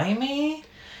grimy.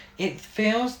 It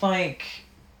feels like...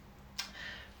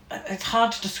 It's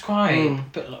hard to describe,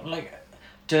 but like...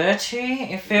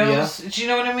 dirty. It feels... Yeah. Do you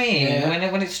know what I mean?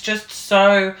 Yeah. When it's just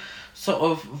so sort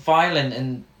of violent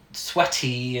and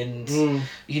sweaty, and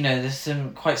you know, there's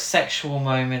some quite sexual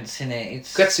moments in it.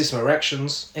 It's get to see some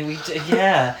erections.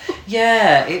 Yeah,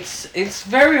 it's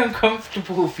very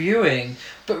uncomfortable viewing,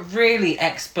 but really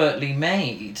expertly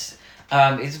made.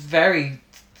 It's very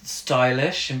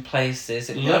stylish in places.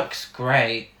 It looks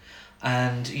great.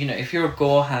 And, you know, if you're a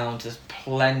gore hound, there's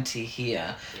plenty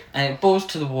here. And it balls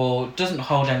to the wall, doesn't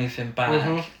hold anything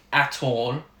back at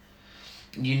all.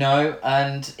 You know,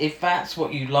 and if that's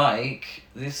what you like,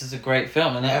 this is a great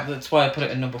film. And that's why I put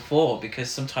it in number 4,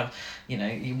 because sometimes, you know,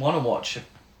 you want to watch a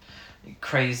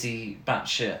crazy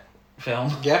batshit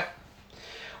film. Yeah.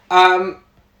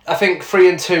 I think 3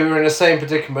 and 2 are in the same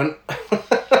predicament.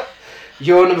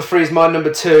 Your number 3 is my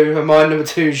number 2, and my number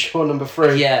 2 is your number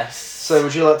 3. Yes. So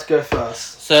would you like to go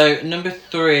first? So number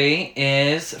 3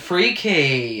 is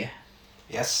Freaky.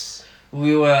 Yes.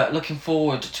 We were looking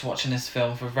forward to watching this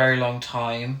film for a very long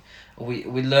time. We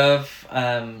love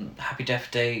Happy Death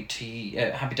Day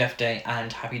to Happy Death Day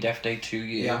and Happy Death Day to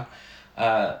You.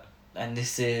 Yeah. And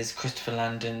this is Christopher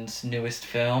Landon's newest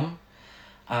film.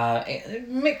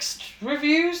 Mixed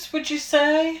reviews, would you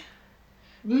say?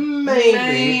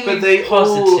 Maybe, but they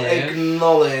positive. all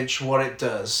acknowledge what it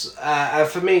does.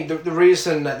 For me, the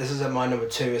reason that this is at my number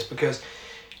 2 is because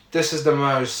this is the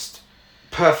most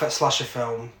perfect slasher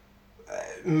film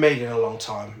made in a long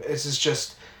time. This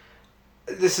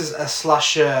is a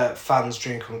slasher fan's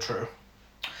dream come true.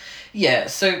 Yeah,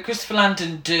 so Christopher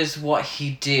Landon does what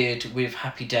he did with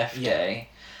Happy Death Day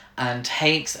and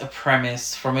takes a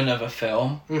premise from another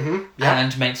film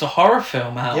and makes a horror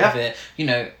film out of it. You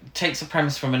know, takes a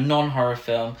premise from a non-horror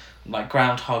film like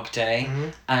Groundhog Day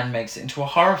and makes it into a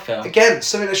horror film. Again,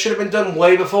 something that should have been done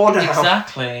way before now.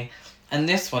 Exactly. And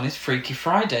this one is Freaky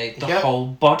Friday. The whole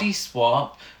body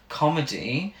swap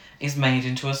comedy is made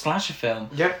into a slasher film.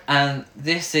 Yep. And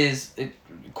this is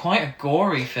quite a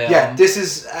gory film. Yeah, this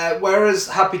is... whereas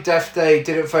Happy Death Day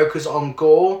didn't focus on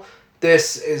gore,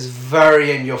 this is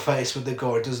very in your face with the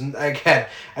gore. It doesn't... Again,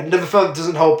 another film that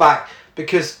doesn't hold back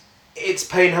because it's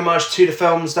paying homage to the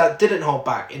films that didn't hold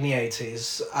back in the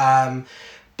 80s.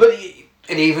 But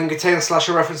it even contains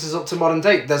slasher references up to modern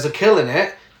date. There's a kill in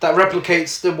it that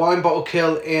replicates the wine bottle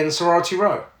kill in Sorority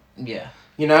Row. Yeah.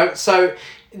 You know? So...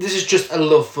 This is just a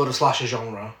love for the slasher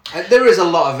genre. There is a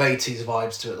lot of 80s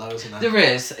vibes to it though, isn't there? There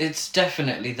is. It's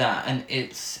definitely that. And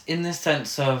it's in the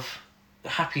sense of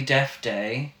Happy Death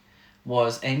Day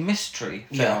was a mystery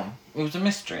film. Yeah. It was a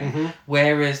mystery.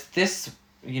 Whereas this,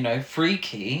 you know,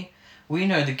 Freaky, we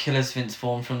know the killer's Vince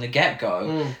Vaughn from the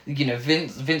get-go. You know,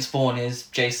 Vince Vaughn is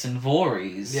Jason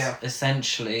Voorhees,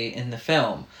 essentially, in the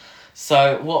film.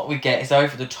 So what we get is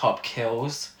over-the-top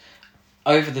kills,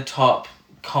 over-the-top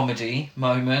comedy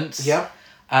moments,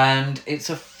 and it's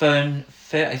a fun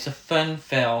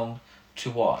film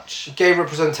to watch. Gay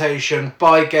representation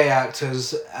by gay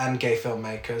actors and gay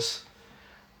filmmakers.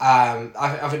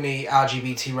 I think the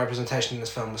LGBT representation in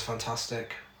this film was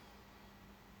fantastic.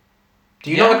 Do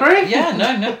you not agree? Yeah,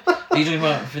 no. Are you talking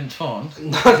about Vince Vaughn?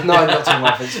 No, I'm not talking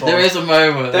about Vince Vaughn. There is a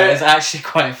moment that is actually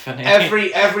quite funny.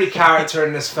 Every character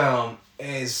in this film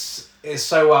is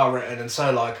so well written and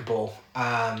so likeable.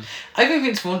 I think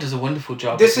Vince Vaughn does a wonderful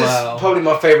job. This as well. is probably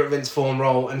my favourite Vince Vaughn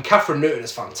role, and Catherine Newton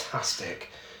is fantastic.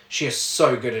 She is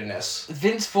so good in this.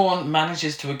 Vince Vaughn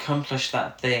manages to accomplish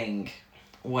that thing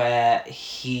where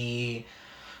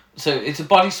so it's a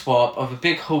body swap of a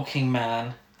big hulking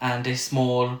man and a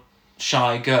small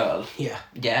shy girl.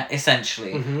 Yeah,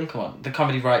 essentially. Come on, the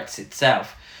comedy writes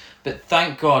itself. But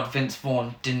thank God Vince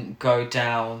Vaughn didn't go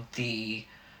down the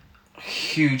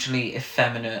hugely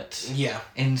effeminate,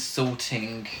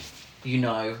 insulting,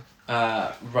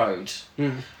 road.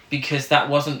 Because that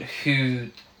wasn't who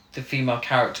the female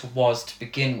character was to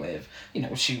begin with. You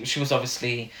know, she was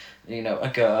obviously,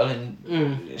 a girl,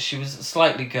 and she was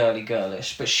slightly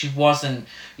girlish, but she wasn't,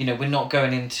 we're not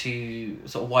going into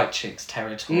sort of white chicks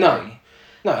territory.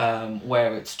 No.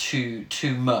 Where it's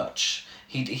too much.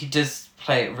 He does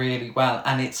play it really well,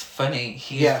 and it's funny.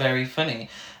 He is very funny.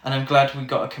 And I'm glad we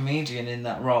got a comedian in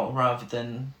that role rather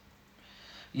than,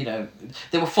 they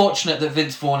were fortunate that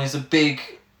Vince Vaughn is a big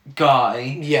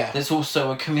guy. That's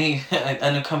also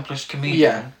an accomplished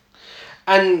comedian.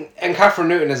 And Catherine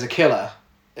Newton as a killer,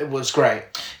 it was great.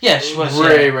 Yeah, she was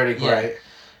really great.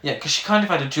 Yeah, because she kind of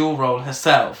had a dual role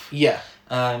herself. Yeah.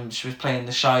 She was playing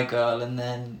the shy girl and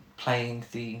then playing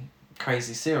the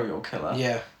crazy serial killer.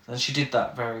 Yeah. And she did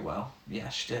that very well. Yeah,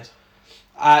 she did.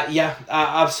 I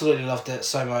absolutely loved it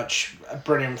so much. A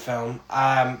brilliant film.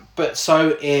 But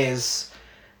so is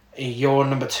your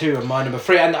number 2 and my number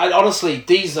 3. And honestly,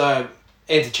 these are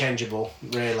interchangeable,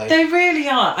 really. They really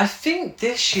are. I think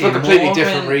this year, for completely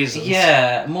different reasons.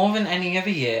 Yeah, more than any other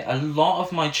year, a lot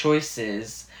of my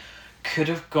choices could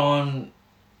have gone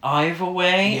either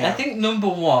way. Yeah. I think number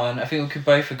one, I think we could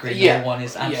both agree, number one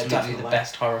is absolutely the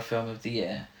best horror film of the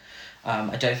year.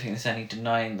 I don't think there's any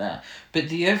denying that. But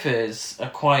the others are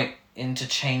quite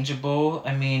interchangeable.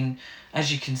 I mean,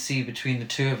 as you can see between the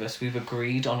two of us, we've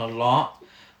agreed on a lot,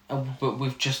 but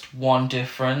with just one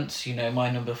difference. You know,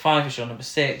 my number 5 is your number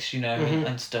 6, you know,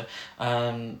 and stuff.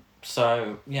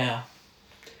 So, yeah.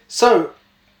 So,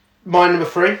 my number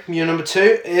 3, your number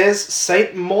 2, is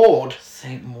Saint Maud.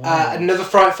 Saint Maud. Another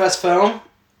Fright Fest film.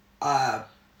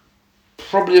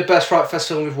 Probably the best Fright Fest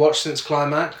film we've watched since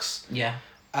Climax. Yeah,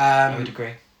 I would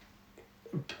agree.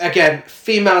 Again,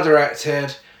 female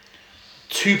directed,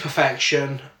 to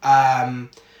perfection.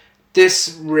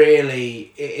 This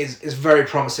really is very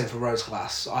promising for Rose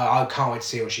Glass. I can't wait to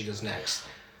see what she does next.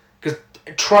 Because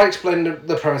try explaining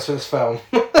the premise for this film.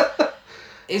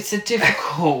 It's a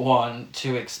difficult one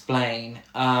to explain,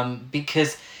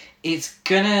 because it's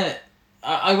gonna...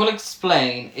 I will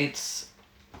explain.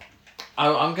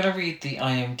 I'm gonna read the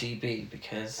IMDb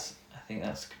because I think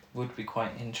that's would be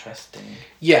quite interesting.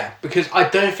 Yeah, because I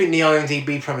don't think the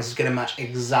IMDb premise is going to match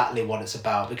exactly what it's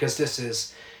about, because this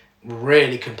is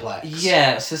really complex.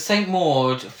 Yeah, so Saint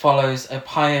Maud follows a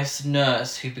pious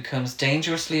nurse who becomes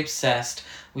dangerously obsessed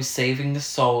with saving the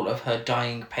soul of her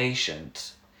dying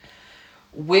patient,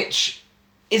 which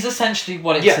is essentially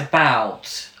what it's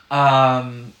about.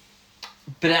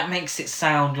 But that makes it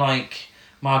sound like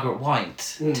Margaret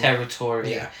White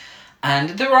territory. Yeah. And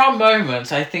there are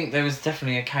moments, I think there was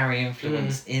definitely a Carrie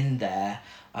influence in there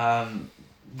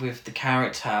with the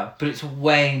character, but it's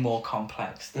way more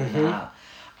complex than that.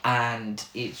 And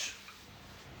it's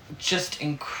just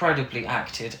incredibly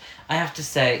acted. I have to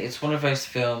say, it's one of those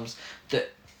films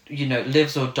that, you know,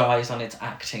 lives or dies on its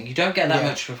acting. You don't get that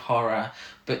much with horror,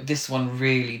 but this one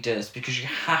really does, because you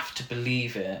have to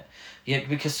believe it. Yeah,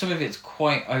 because some of it's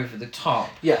quite over the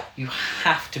top. Yeah. You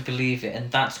have to believe it,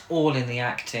 and that's all in the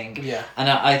acting. Yeah. And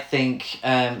I think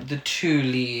the two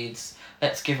leads,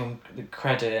 let's give them the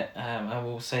credit, I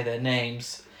will say their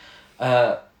names.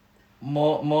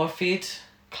 Morpheed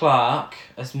Clark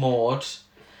as Maud,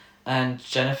 and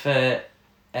Jennifer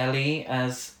Ellie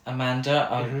as Amanda.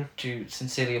 I do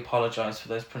sincerely apologise for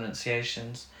those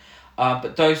pronunciations.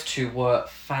 But those two were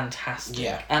fantastic.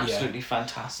 Yeah, absolutely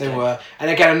fantastic. They were.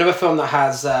 And again, another film that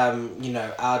has,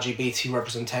 LGBT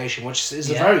representation, which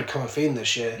is a very common theme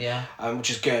this year. Yeah.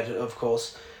 Which is good, of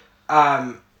course.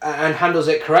 And handles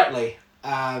it correctly.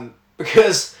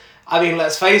 Because, I mean,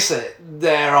 let's face it,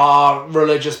 there are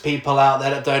religious people out there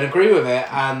that don't agree with it,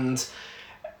 and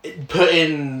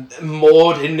putting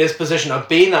Maud in this position of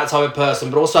being that type of person,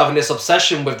 but also having this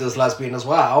obsession with this lesbian as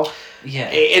well.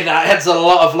 Yeah. It adds a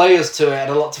lot of layers to it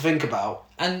and a lot to think about.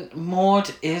 And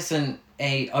Maud isn't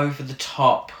a over the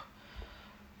top.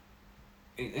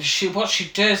 What she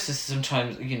does is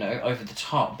sometimes, you know, over the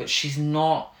top, but she's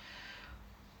not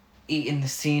eating the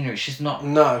scenery. She's not.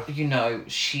 No. You know,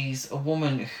 she's a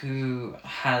woman who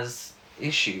has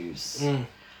issues.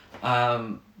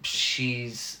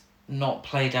 She's not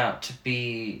played out to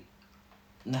be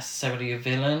necessarily a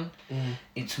villain.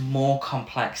 It's more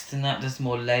complex than that. There's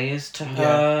more layers to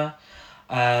her,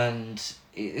 and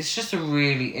it's just a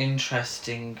really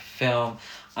interesting film.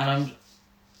 And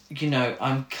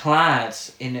I'm glad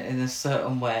in a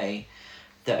certain way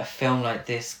that a film like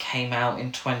this came out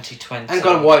in 2020 and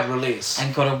got a wide release.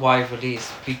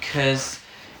 Because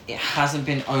it hasn't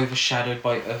been overshadowed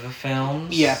by other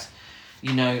films. Yeah.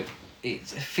 You know,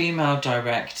 it's a female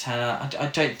director. I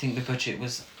don't think the budget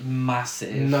was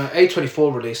massive. No,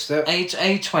 A24 released it.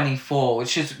 A24,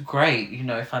 which is great, you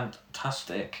know,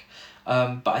 fantastic.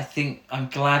 But I think I'm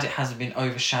glad it hasn't been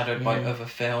overshadowed by other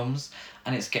films,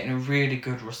 and it's getting a really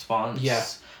good response. Yeah.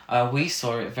 We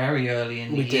saw it very early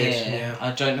in the year. Did, yeah.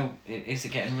 I don't know, is it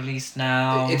getting released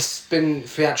now? It's been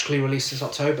theatrically released since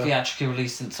October. Yeah.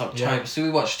 So we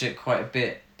watched it quite a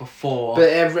bit before. But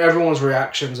everyone's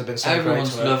reactions have been so great to it.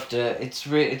 Everyone's loved it. It's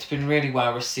been really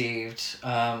well received.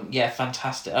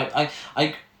 Fantastic.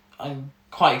 I'm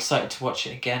quite excited to watch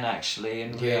it again, actually,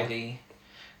 and really,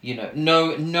 you know,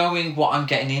 knowing what I'm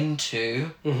getting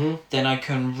into, then I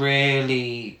can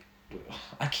really,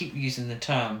 I keep using the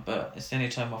term, but it's the only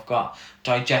term I've got,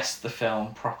 digest the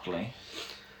film properly.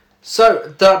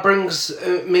 So that brings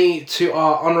me to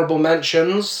our honourable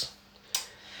mentions.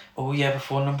 Oh yeah,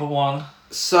 before number 1.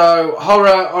 So,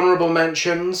 horror honourable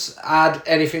mentions, add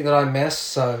anything that I miss,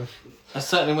 so... I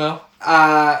certainly will.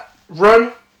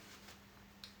 Run,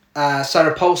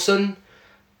 Sarah Paulson,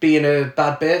 being a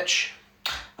bad bitch.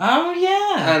 Oh,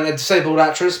 yeah. And a disabled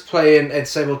actress playing a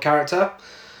disabled character.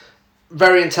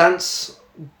 Very intense.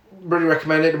 Really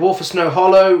recommend it. The Wolf of Snow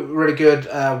Hollow, really good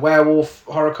werewolf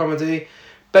horror comedy.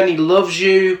 Benny Loves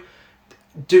You,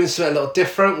 doing something a little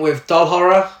different with doll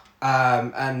horror,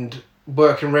 and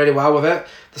working really well with it.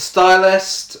 The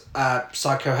Stylist,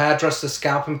 psycho hairdresser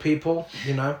scalping people,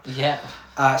 you know. Yeah.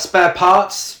 Spare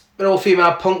Parts, an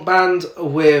all-female punk band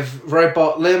with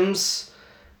robot limbs,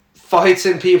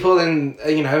 fighting people in,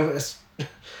 you know,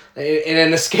 in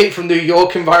an Escape from New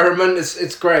York environment.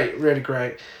 It's great, really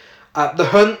great. The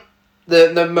Hunt,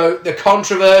 the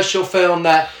controversial film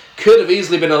that could have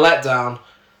easily been a letdown,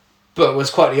 but was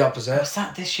quite the opposite. Was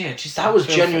that this year? That was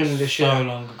genuinely this year. So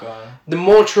long ago. The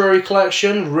Mortuary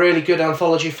Collection, really good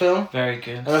anthology film. Very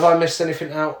good. And have I missed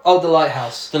anything out? Oh, The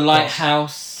Lighthouse. The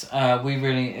Lighthouse. We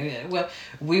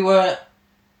were.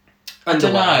 I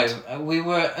don't know. We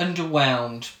were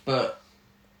underwhelmed, but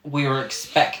we were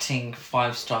expecting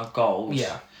 5-star gold.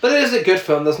 Yeah. But it is a good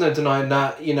film, there's no denying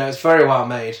that. You know, it's very well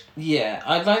made. Yeah,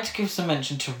 I'd like to give some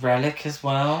mention to Relic as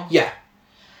well. Yeah.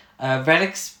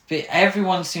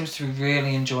 Everyone seems to be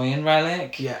really enjoying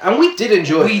Relic. Yeah, and we did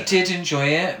enjoy it. We did enjoy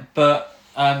it, but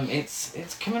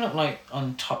it's coming up like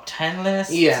on top 10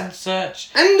 lists and such.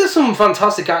 And there's some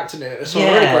fantastic acting in it. It's some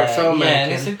really great filmmaking. Yeah,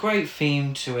 and it's a great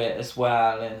theme to it as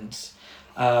well, and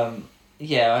I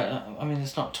mean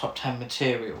it's not top 10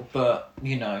 material, but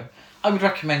you know, I would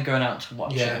recommend going out to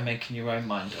watch it and making your own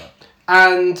mind up.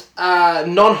 And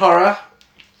non-horror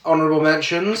honourable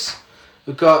mentions.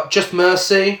 We've got Just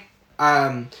Mercy,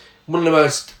 one of the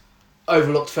most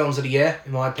overlooked films of the year,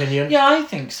 in my opinion. Yeah, I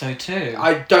think so too.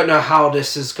 I don't know how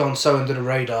this has gone so under the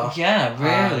radar. Yeah,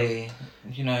 really.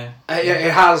 You know.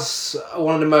 It has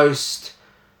one of the most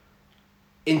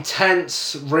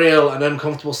intense, real and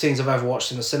uncomfortable scenes I've ever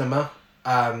watched in the cinema.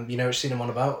 You know which scene I'm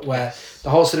on about, where the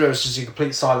whole cinema is just in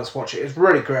complete silence watch it. It's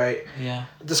really great. Yeah.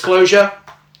 Disclosure,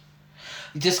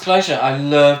 I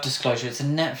love Disclosure. It's a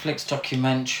Netflix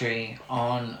documentary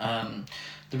on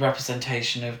the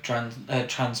representation of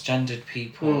transgendered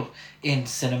people in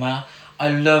cinema. I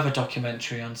love a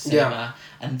documentary on cinema,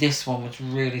 and this one was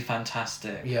really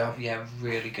fantastic. Yeah,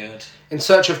 really good. In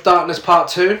Search of Darkness Part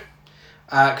 2.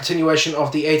 Continuation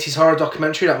of the 80s horror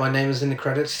documentary that my name is in the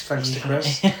credits, thanks to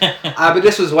Chris. But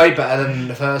this was way better than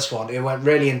the first one. It went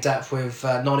really in depth with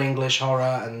non-English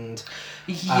horror and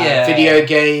video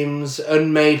games,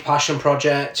 unmade passion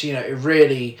project. You know, it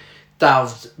really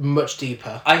delved much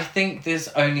deeper. I think there's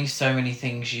only so many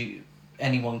things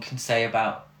anyone can say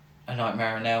about A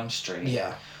Nightmare on Elm Street.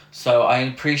 Yeah. So I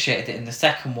appreciated that in the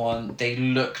second one they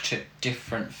looked at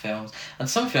different films, and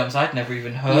some films I'd never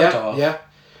even heard of. Yeah.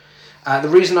 The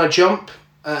Reason I Jump,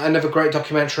 another great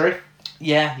documentary.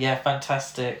 Yeah,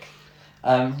 fantastic.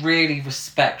 Really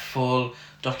respectful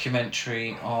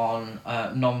documentary on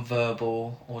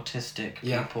non-verbal autistic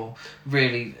people.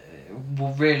 Really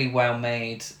well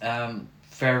made.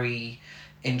 Very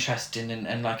interesting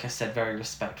and like I said, very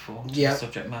respectful to the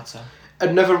subject matter.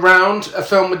 Another Round, a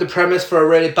film with the premise for a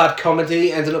really bad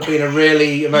comedy, ended up being a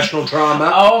really emotional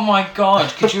drama. Oh my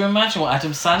god, could you imagine what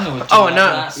Adam Sandler would do with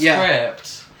that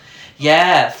script?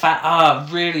 Yeah,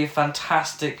 really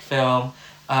fantastic film,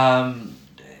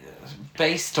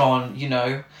 based on, you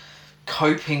know,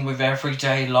 coping with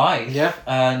everyday life. Yeah.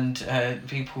 And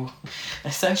people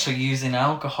essentially using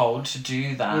alcohol to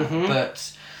do that,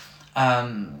 but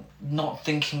not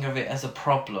thinking of it as a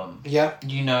problem. Yeah.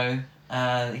 You know,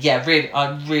 really,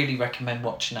 I really recommend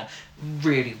watching that.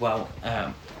 Really well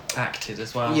acted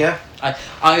as well. Yeah.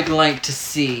 I'd like to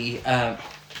see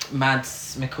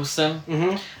Mads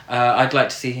Mikkelsen. I'd like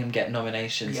to see him get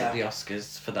nominations at the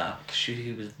Oscars for that, because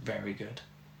he was very good.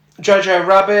 Jojo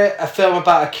Rabbit, a film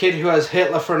about a kid who has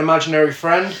Hitler for an imaginary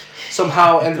friend,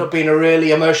 somehow ended up being a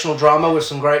really emotional drama with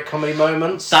some great comedy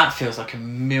moments. That feels like a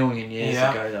million years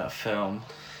ago, that film.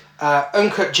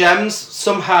 Uncut Gems,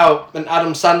 somehow an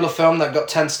Adam Sandler film that got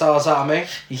 10 stars out of me.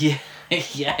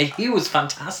 Yeah, he was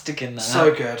fantastic in that.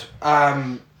 So good.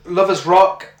 Lovers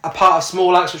Rock, a part of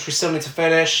Small Axe, which we still need to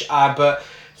finish, but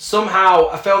somehow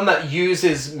a film that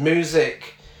uses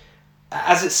music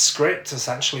as its script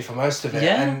essentially for most of it,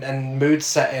 and mood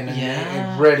setting,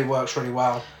 and it really works really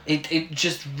well. It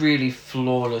just really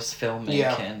flawless filmmaking.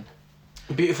 Yeah.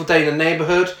 Beautiful Day in the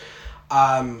Neighborhood,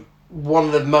 one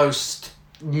of the most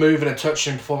moving and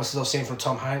touching performances I've seen from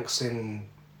Tom Hanks in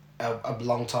a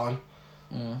long time.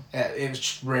 Yeah, it was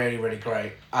just really, really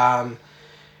great.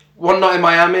 One Night in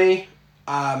Miami,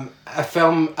 a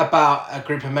film about a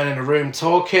group of men in a room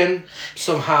talking,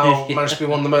 somehow managed to be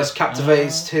one of the most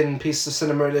captivating pieces of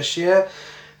cinema this year.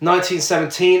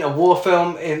 1917, a war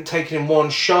film taken in one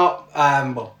shot.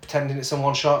 Pretending it's in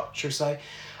one shot, should we say.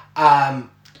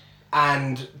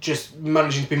 And just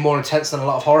managing to be more intense than a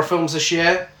lot of horror films this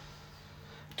year.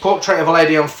 Portrait of a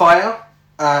Lady on Fire.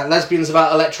 Lesbians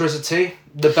About Electricity,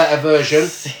 the better version.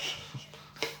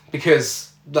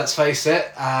 Because, let's face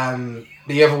it,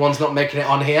 the other one's not making it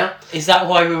on here. Is that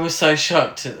why we were so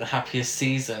shocked at the Happiest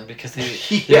Season? Because they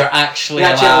were actually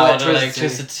allowed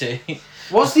electricity.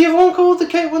 What's the other one called? The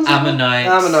Kate Winslet?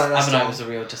 Ammonite was a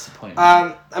real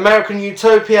disappointment. American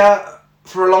Utopia.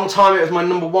 For a long time, it was my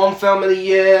number one film of the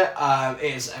year.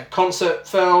 It's a concert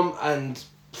film and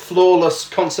flawless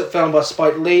concert film by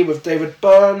Spike Lee with David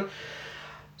Byrne.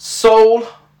 Soul,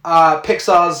 one of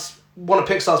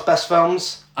Pixar's best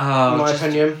films, in my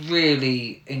opinion.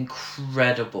 Really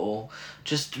incredible.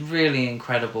 Just really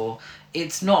incredible.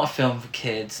 It's not a film for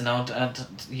kids, and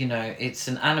it's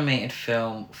an animated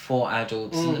film for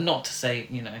adults. Not to say,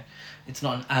 it's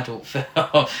not an adult film.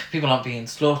 People aren't being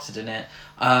slaughtered in it.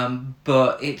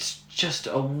 But it's just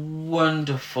a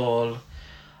wonderful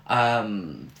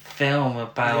film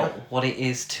about what it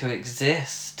is to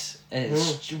exist.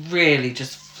 It's really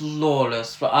just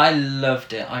flawless. But I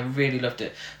loved it. I really loved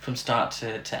it from start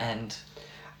to end.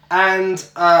 And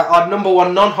our number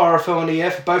one non-horror film of the year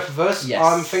for both of us, yes.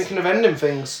 I'm thinking of Ending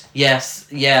Things. Yes,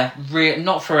 yeah.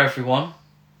 Not for everyone.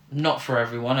 Not for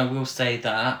everyone, I will say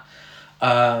that.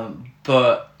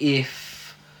 But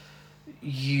if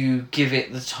you give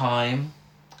it the time,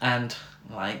 and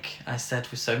like I said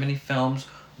with so many films,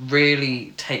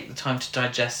 really take the time to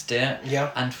digest it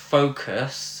and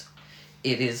focus,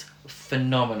 it is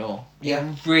phenomenal. Yeah.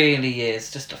 It really is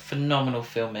just a phenomenal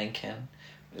filmmaking.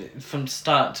 From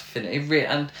start to finish,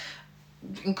 and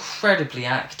incredibly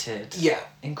acted. Yeah,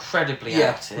 incredibly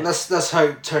acted. Let's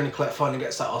hope Toni Collette finally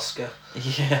gets that Oscar.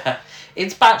 Yeah,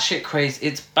 it's batshit crazy.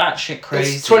 It's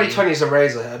 2020 is a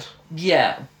Razorhead.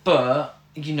 Yeah, but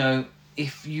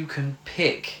if you can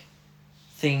pick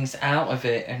things out of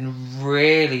it and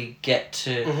really get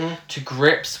to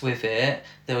grips with it,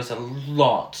 there was a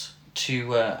lot to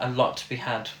be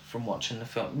had from watching the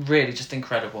film. Really, just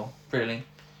incredible. Really.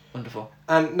 Wonderful.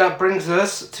 And that brings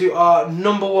us to our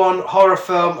number one horror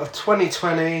film of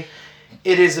 2020.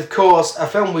 It is, of course, a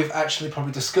film we've actually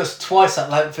probably discussed twice at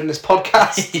length in this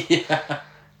podcast.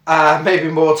 Yeah. Maybe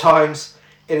more times.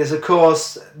 It is, of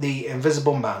course, The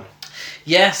Invisible Man.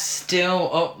 Yes,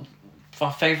 still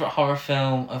our favourite horror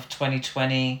film of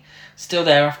 2020. Still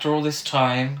there after all this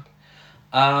time.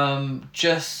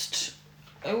 Just,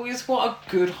 it was what a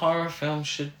good horror film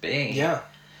should be. Yeah.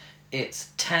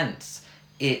 It's tense.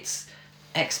 It's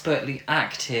expertly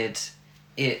acted.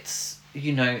 It's,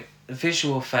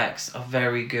 visual effects are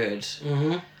very good.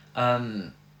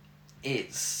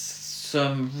 It's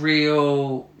some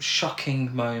real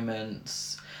shocking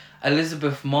moments.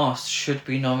 Elizabeth Moss should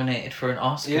be nominated for an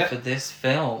Oscar for this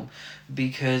film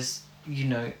because,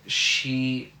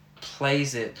 she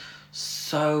plays it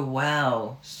so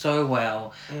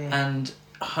well. And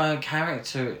her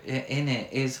character in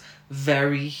it is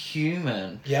very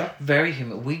human. Yeah. Very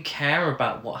human. We care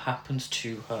about what happens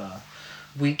to her.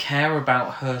 We care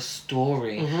about her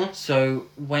story. So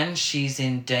when she's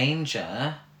in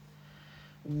danger,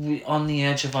 we on the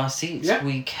edge of our seats,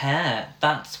 we care.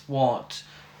 That's what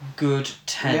good,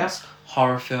 tense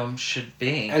horror film should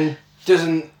be. And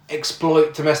doesn't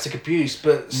exploit domestic abuse,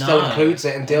 but still includes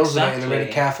it and deals with it in a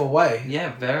really careful way.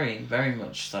 Yeah, very, very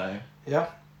much so. Yeah.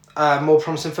 More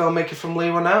promising filmmaker from Lee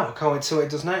now. I can't wait to see what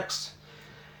it does next.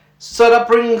 So that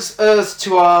brings us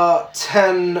to our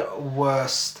 10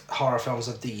 worst horror films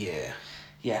of the year.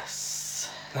 Yes.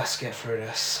 Let's get through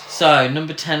this. So,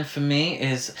 number 10 for me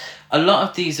is... A lot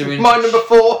of these are... My number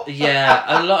 4!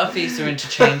 Yeah, a lot of these are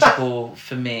interchangeable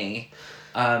for me.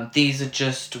 These are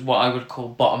just what I would call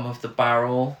bottom of the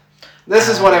barrel. This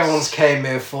is what everyone's came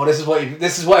here for. This is what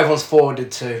everyone's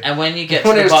forwarded to. And when you get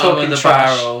to the bottom of the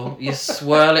barrel, you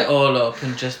swirl it all up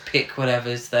and just pick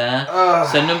whatever's there.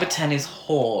 So number 10 is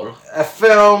Hall. A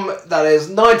film that is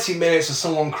 90 minutes of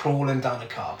someone crawling down a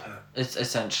carpet. It's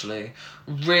essentially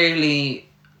really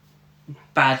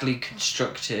badly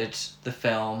constructed, the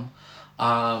film.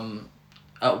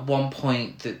 At one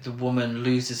point, the woman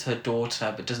loses her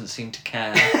daughter but doesn't seem to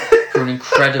care for an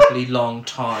incredibly long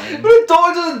time. But her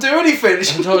daughter doesn't do anything.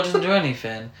 Her daughter doesn't do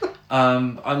anything.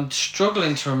 I'm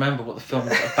struggling to remember what the film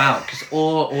was about because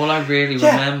all I really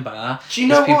remember is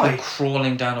people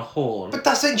crawling down a hall. But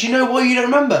that's it. Do you know why you don't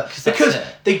remember? Because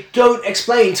they don't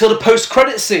explain until the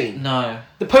post-credit scene. No.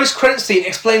 The post-credit scene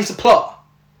explains the plot.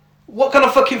 What kind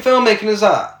of fucking filmmaking is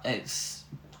that? It's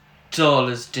dull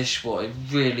as dishwater. It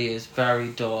really is very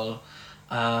dull.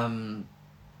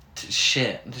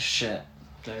 shit. The shit.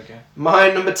 There we go.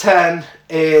 My number 10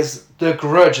 is The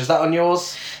Grudge. Is that on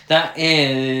yours? That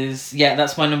is... Yeah,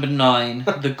 that's my number 9.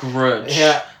 The Grudge.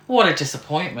 Yeah. What a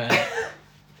disappointment.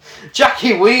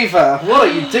 Jackie Weaver. What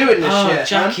are you doing this shit,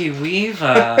 Jackie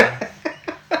Weaver.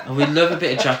 We love a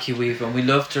bit of Jackie Weaver, and we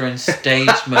loved her in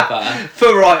Stage Mother.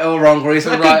 For right or wrong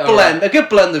reasons. A good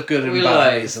blend of good and we bad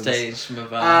like reasons. Stage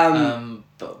Mother.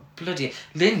 But bloody...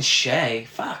 Lynn Shay.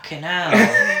 Fucking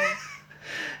hell.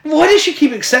 Why does she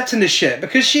keep accepting this shit?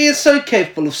 Because she is so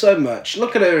capable of so much.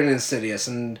 Look at her in Insidious,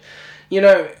 and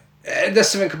there's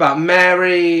something about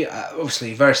Mary.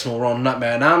 Obviously, very small role in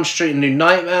Nightmare on Elm Street and New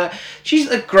Nightmare. She's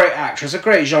a great actress, a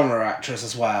great genre actress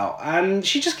as well, and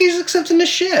she just keeps accepting this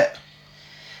shit.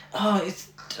 Oh, it's...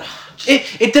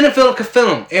 It didn't feel like a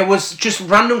film. It was just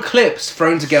random clips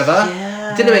thrown together.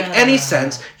 Yeah. It didn't make any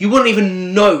sense. You wouldn't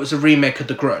even know it was a remake of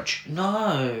The Grudge.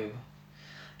 No.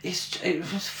 It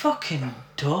was fucking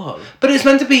dull. But it was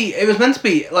meant to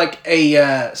be like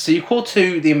a sequel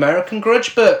to The American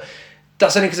Grudge, but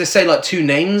that's only because they say like two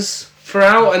names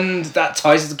throughout, and that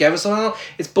ties it together somehow.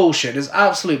 It's bullshit. It's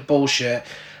absolute bullshit.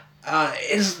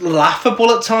 It's laughable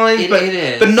at times, but it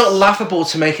is. But not laughable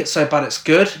to make it so bad it's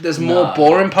good. There's more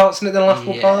boring parts in it than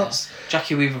laughable parts.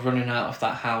 Jackie Weaver running out of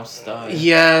that house though.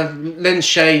 Yeah, Lynn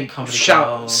Shay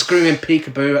screaming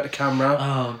peekaboo at the camera.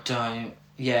 Oh, don't.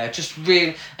 Yeah, just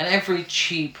really... And every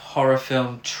cheap horror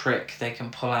film trick they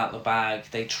can pull out the bag,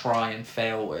 they try and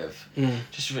fail with.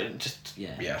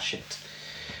 Yeah, shit.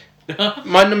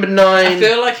 My number 9... I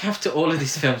feel like after all of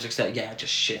these films, except,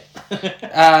 just shit.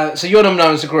 So your number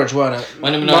 9 was The Grudge, weren't it?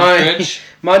 My number 9 was The Grudge.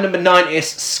 My number 9 is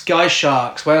Sky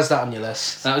Sharks. Where's that on your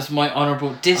list? That was my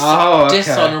honourable...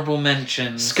 dishonourable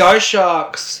mention. Sky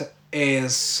Sharks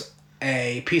is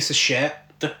a piece of shit.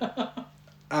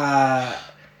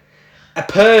 A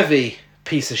pervy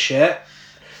piece of shit.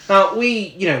 Now, we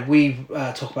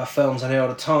talk about films on here all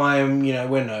the time.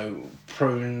 We're no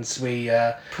prunes.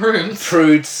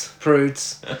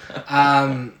 Prudes.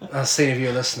 I've seen if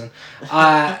you're listening.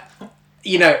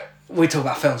 We talk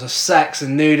about films of sex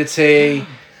and nudity.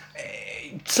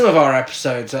 Some of our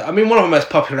episodes, one of our most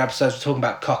popular episodes, we're talking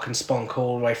about cock and spunk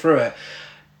all the way through it.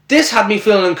 This had me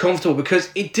feeling uncomfortable because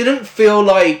it didn't feel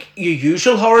like your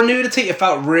usual horror nudity. It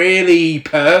felt really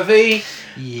pervy.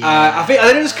 Yeah. I think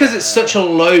it's because it's such a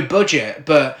low budget,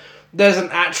 but there's an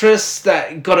actress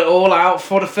that got it all out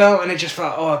for the film, and it just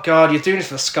felt, oh god, you're doing this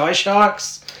for Sky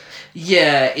Sharks?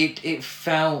 Yeah, it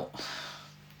felt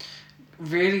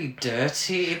really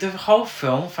dirty. The whole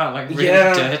film felt like really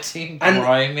dirty and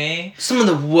grimy. Some of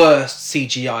the worst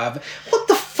CGI ever. What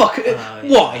the fuck?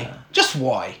 Why? Yeah. Just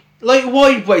why? Like,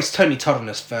 why waste Tony Todd on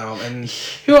this film? And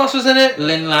who else was in it?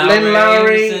 Lynn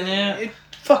Lowry was in it.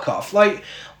 Fuck off. Like,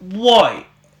 why?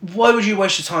 Why would you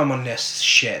waste your time on this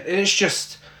shit?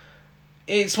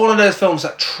 It's one of those films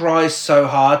that tries so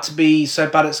hard to be so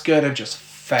bad it's good and just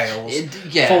fails.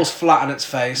 Falls flat on its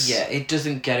face. Yeah, it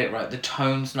doesn't get it right. The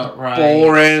tone's not right.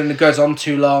 Boring. It goes on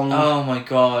too long. Oh my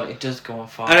god, it does go on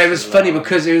far. And it was funny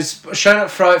because it was shown at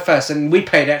Fright Fest and we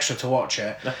paid extra to watch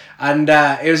it. And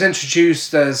it was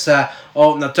introduced as, now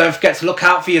don't forget to look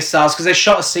out for yourselves, because they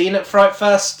shot a scene at Fright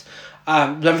Fest.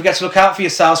 Don't forget to look out for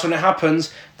yourselves when it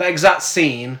happens. That exact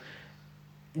scene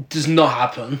does not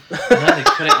happen. No, they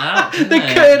cut it out. They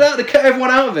cut it out. They cut everyone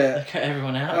out of it. They cut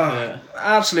everyone out of it.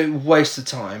 Absolute waste of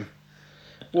time.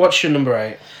 What's your number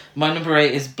 8? My number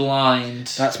 8 is Blind.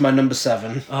 That's my number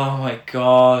 7. Oh my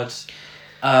god.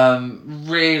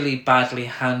 Really badly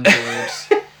handled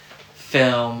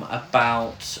film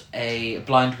about a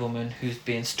blind woman who's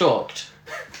being stalked.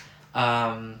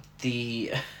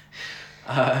 The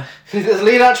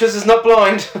lead actress is not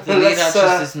blind. The lead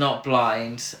actress is not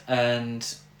blind,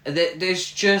 and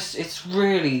it's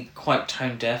really quite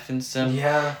tone deaf in some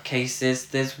cases.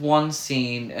 There's one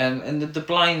scene, and the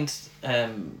blind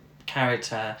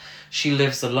character, she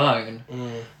lives alone.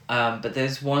 But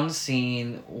there's one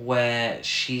scene where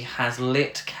she has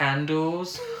lit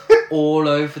candles all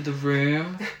over the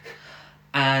room,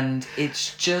 and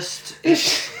it's just...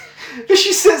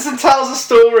 She sits and tells a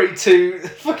story to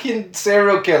fucking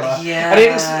serial killer. Yeah. And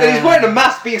he's wearing a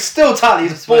mask, but he's still telling.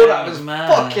 He's bored out of his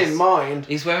fucking mind.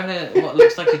 He's wearing what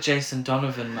looks like a Jason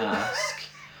Donovan mask.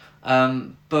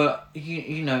 But,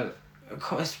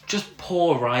 it's just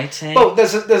poor writing. Well,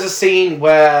 there's a scene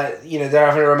where, they're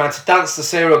having a romantic dance, the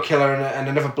serial killer and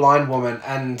another blind woman,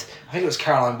 and I think it was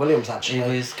Caroline Williams, actually. It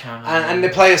was Caroline. And they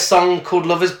play a song called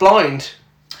Love is Blind.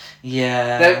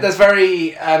 Yeah. There's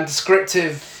very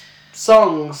descriptive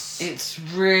songs. It's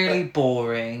really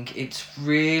boring. It's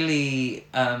really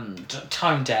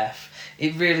tone deaf.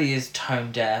 It really is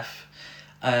tone deaf,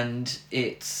 and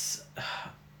it's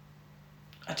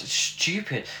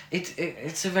stupid.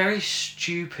 It's a very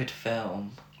stupid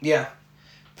film. Yeah.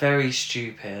 Very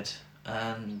stupid.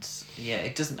 And yeah,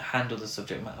 it doesn't handle the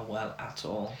subject matter well at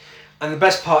all. And the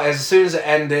best part is, as soon as it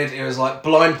ended, it was like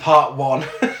Blind Part 1.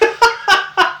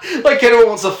 Like anyone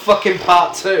wants a fucking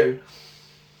Part 2.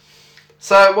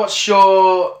 So what's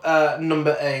your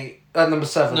number 7? Number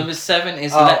 7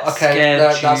 is Let's Scare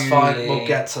Julie. That's fine. We'll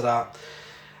get to that.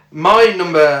 My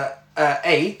number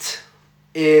 8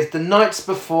 is The Nights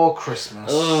Before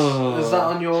Christmas. Oh. Is that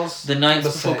on yours? The Nights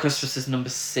Before Christmas is number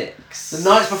 6. The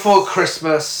Nights Before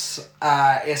Christmas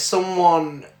is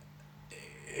someone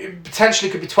who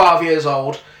potentially could be 12 years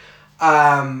old.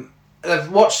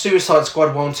 They've watched Suicide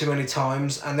Squad one too many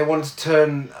times, and they wanted to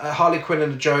turn Harley Quinn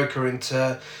and the Joker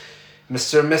into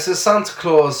Mr. and Mrs. Santa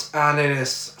Claus, and it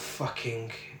is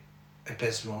fucking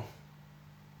abysmal.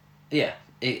 Yeah,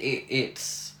 it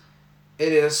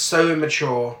is so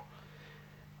immature.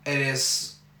 It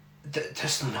is.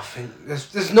 There's nothing.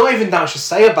 There's not even that much to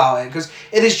say about it because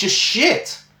it is just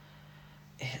shit.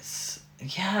 It's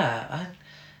and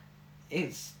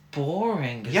it's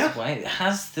boring as well. It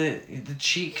has the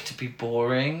cheek to be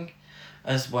boring,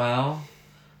 as well.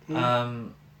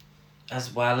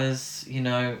 As well as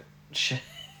shit.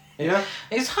 Yeah.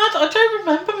 It's hard. I don't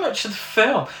remember much of the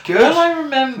film. Good. All I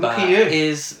remember Look at you.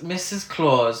 is Mrs.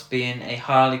 Claus being a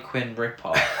Harley Quinn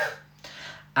ripoff,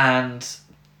 and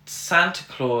Santa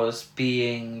Claus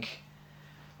being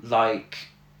like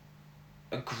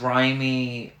a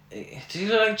grimy. Did he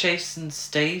look like Jason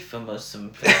Statham or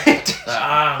something?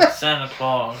 Santa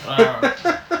Claus.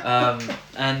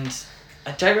 And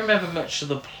I don't remember much of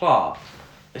the plot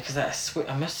because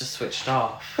I must have switched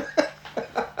off.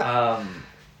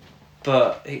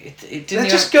 But it didn't. They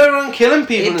just go around killing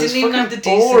people. It didn't even have the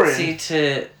decency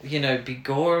to be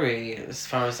gory, as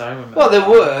far as I remember. Well,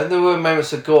 there were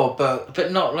moments of gore,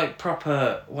 but not like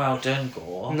proper well done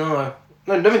gore. No,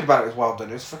 nothing about it was well done.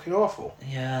 It was fucking awful.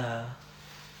 Yeah.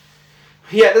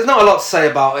 Yeah, there's not a lot to say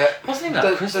about it. Wasn't even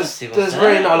that Christmassy, There's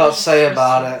really not a lot to say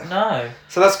about it. No.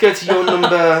 So let's go to your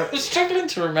number. I'm struggling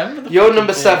to remember your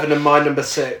number 7 and my number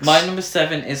 6. My number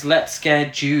 7 is Let's Scare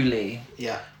Julie.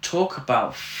 Yeah. Talk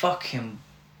about fucking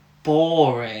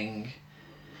boring.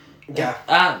 Yeah.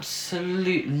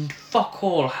 Absolutely fuck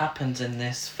all happens in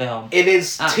this film. It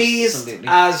is teased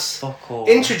as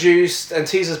introduced and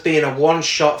teased as being a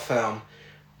one-shot film.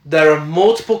 There are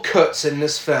multiple cuts in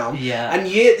this film. Yeah. And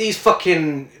you get these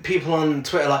fucking people on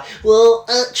Twitter like, well,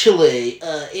 actually,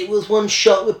 it was one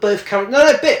shot with both cameras.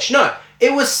 No, bitch, no.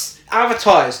 It was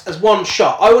advertised as one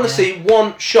shot. I want to see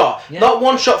one shot. Yeah. Not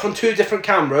one shot from 2 different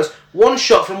cameras. One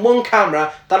shot from one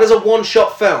camera. That is a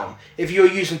one-shot film. If you're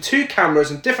using 2 cameras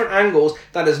and different angles,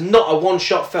 that is not a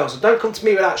one-shot film. So don't come to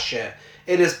me with that shit.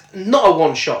 It is not a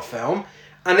one-shot film.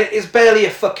 And it is barely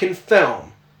a fucking film.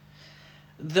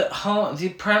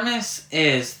 The premise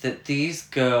is that these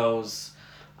girls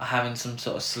are having some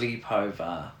sort of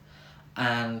sleepover,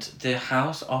 and the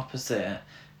house opposite,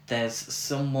 there's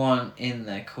someone in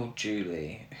there called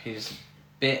Julie who's a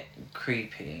bit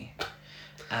creepy,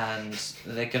 and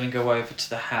they're gonna go over to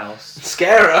the house.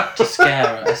 Scare her. To scare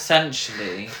her,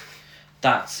 essentially.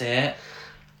 That's it.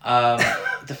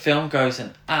 The film goes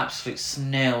an absolute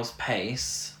snail's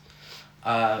pace.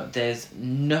 There's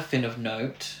nothing of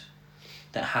note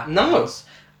that happens. No.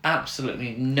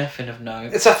 Absolutely nothing of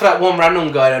note. Except for that one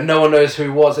random guy that no one knows who he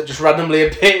was that just randomly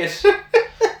appeared.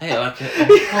 Yeah, like a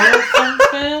or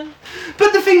something.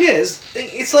 But the thing is,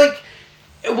 it's like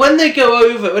when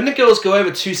the girls go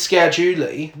over to scare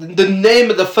Julie, the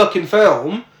name of the fucking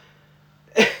film,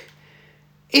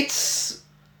 it's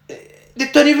they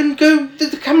don't even go.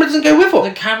 The camera doesn't go with them.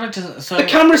 The camera doesn't. So the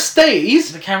camera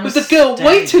stays. The camera with the girl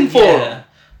waiting for them.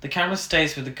 The camera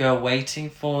stays with the girl waiting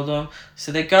for them.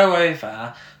 So they go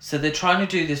over. So they're trying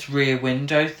to do this rear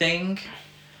window thing.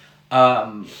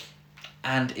 And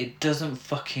it doesn't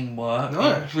fucking work.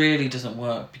 No. It really doesn't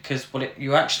work. Because what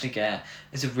you actually get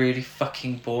is a really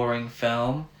fucking boring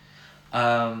film.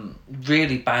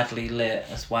 Really badly lit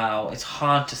as well. It's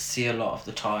hard to see a lot of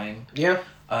the time. Yeah.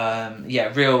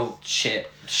 Real shit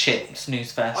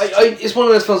snooze fest. It's one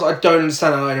of those films I don't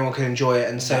understand how anyone can enjoy it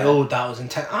and say, oh, that was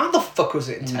intense. How the fuck was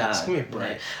it intense? Give me a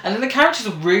break. No. And then the characters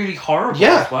are really horrible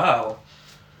as well.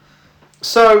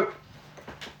 So,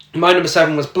 my number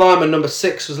 7 was Blind, and number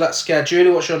 6 was Let's Scare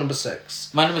Julie. What's your number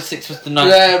 6? My number 6 was The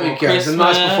Night Before Christmas. The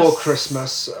Night Before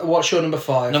Christmas. What's your number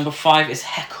 5? Number 5 is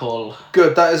Heckle.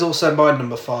 Good, that is also my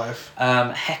number 5.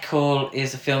 Heckle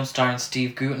is a film starring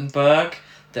Steve Guttenberg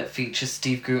that features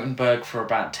Steve Guttenberg for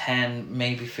about 10,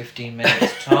 maybe 15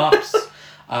 minutes tops.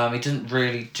 He doesn't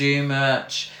really do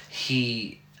much.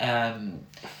 He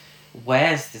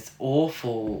wears this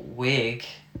awful wig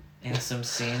in some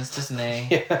scenes, doesn't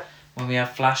he? Yeah. When we have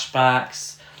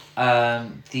flashbacks,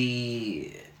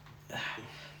 the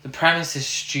premise is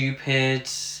stupid.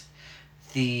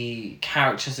 The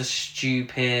characters are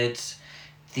stupid.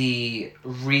 The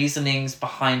reasonings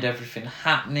behind everything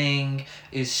happening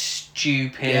is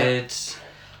stupid.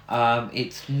 Yeah.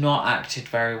 It's not acted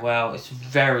very well. It's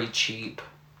very cheap.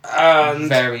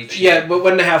 Very cheap. Yeah, but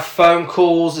when they have phone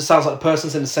calls, it sounds like the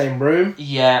person's in the same room.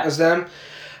 Yeah. As them.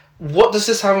 What does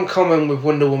this have in common with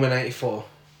Wonder Woman 84?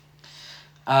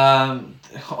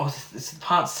 It's the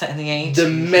part set in the 80s. The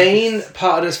main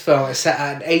part of this film is set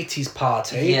at an 80s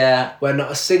party. Yeah. Where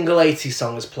not a single 80s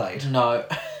song is played. No.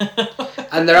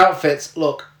 And their outfits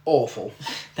look awful.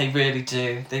 They really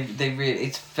do. They really.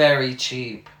 It's very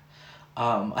cheap.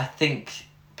 I think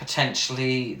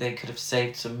potentially they could have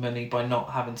saved some money by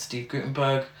not having Steve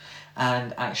Guttenberg,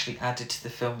 and actually added to the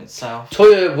film itself.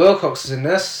 Toya Wilcox is in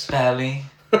this. Barely.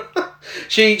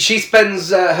 She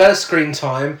spends her screen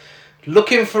time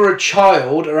looking for a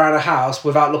child around a house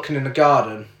without looking in the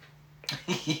garden.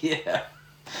 Yeah.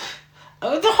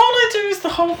 The whole idea is the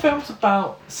whole film's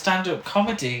about stand-up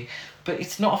comedy, but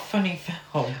it's not a funny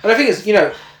film. And I think it's,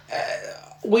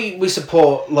 we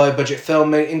support low-budget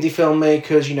indie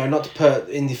filmmakers, not to put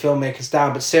indie filmmakers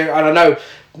down, but and I know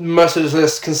most of this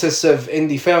list consists of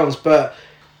indie films, but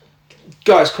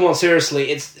guys, come on,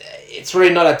 seriously, it's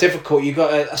really not that difficult. You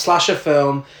got a slasher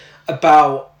film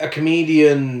about a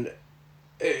comedian,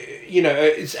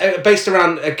 it's based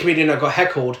around a comedian that got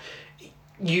heckled.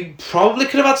 You probably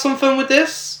could have had some fun with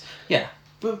this. Yeah.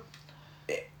 But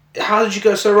how did you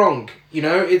go so wrong?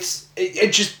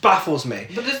 It just baffles me.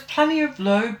 But there's plenty of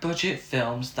low-budget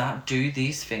films that do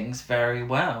these things very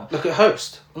well. Look at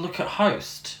Host.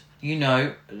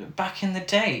 Back in the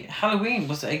day, Halloween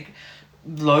was a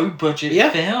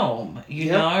low-budget film,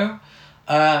 know?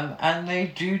 And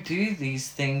they do these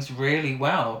things really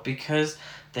well because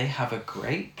they have a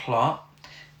great plot,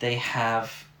 they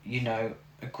have, a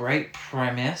great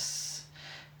premise,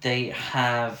 they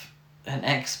have an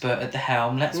expert at the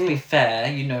helm. Let's be fair,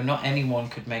 not anyone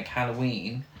could make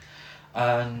Halloween,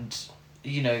 and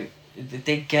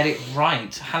they get it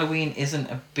right. Halloween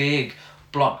isn't a big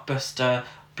blockbuster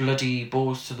bloody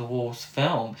balls to the walls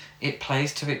film. It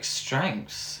plays to its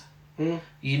strengths,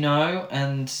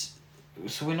 and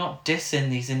so we're not dissing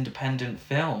these independent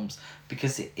films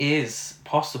because it is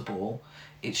possible.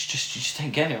 It's just you just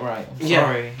ain't getting it right. I'm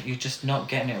sorry, you're just not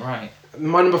getting it right.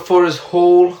 My number 4 is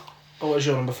Hall. What was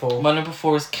your number 4? My number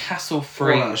 4 is Castle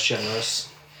Freak. Oh, that was generous.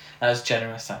 That was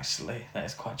generous, actually. That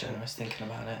is quite generous thinking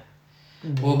about it.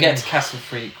 We'll get to Castle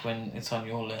Freak when it's on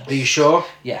your list. Are you sure?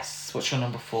 Yes. What's your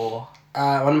number 4?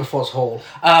 My number 4 is Hall.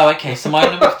 Oh, okay. So my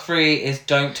number 3 is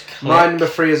Don't Click. My number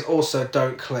 3 is also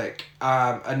Don't Click.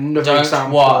 Another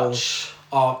example of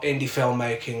indie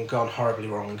filmmaking gone horribly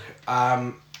wrong.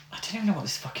 I don't even know what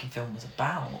this fucking film was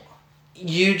about.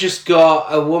 You just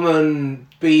got a woman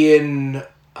being...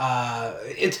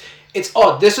 It's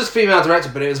odd. This was female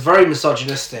directed, but it was very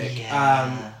misogynistic.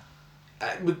 Yeah.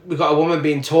 We got a woman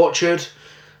being tortured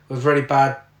with really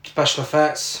bad special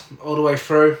effects all the way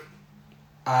through.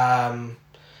 And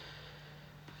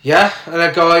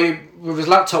a guy with his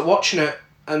laptop watching it,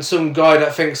 and some guy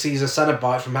that thinks he's a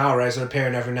Cenobite from Hellraiser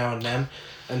appearing every now and then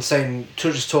and saying,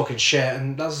 just talking shit,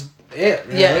 and that's it,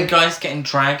 really. Yeah, the guy's getting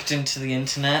dragged into the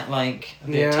internet, like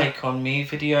the Take On Me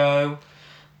video.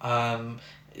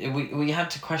 We had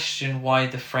to question why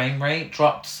the frame rate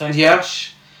dropped so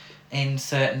much in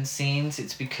certain scenes.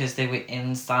 It's because they were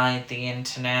inside the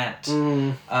internet.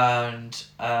 And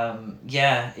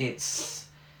it's...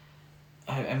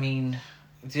 I mean,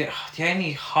 the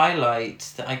only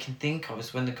highlight that I can think of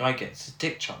is when the guy gets his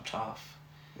dick chopped off.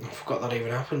 I forgot that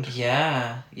even happened.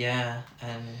 Yeah,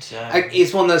 and...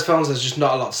 it's one of those films there's just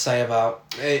not a lot to say about.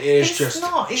 It's shit.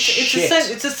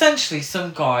 It's essentially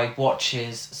some guy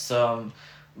watches some...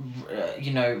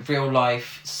 real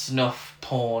life snuff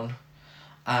porn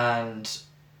and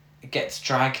gets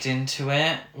dragged into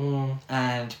it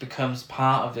and becomes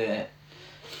part of it,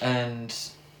 and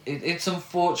it's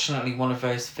unfortunately one of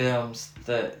those films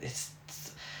that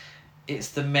it's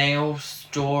the male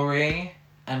story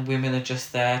and women are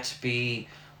just there to be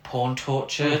porn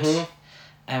tortured,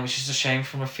 and which is a shame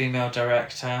from a female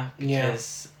director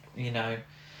because it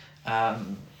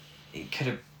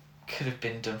could have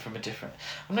been done from a different...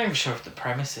 I'm not even sure if the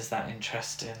premise is that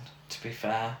interesting, to be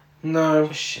fair. No.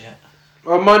 Oh, shit.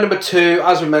 Well, my number 2,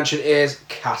 as we mentioned, is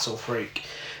Castle Freak.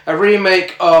 A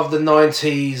remake of the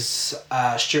 90s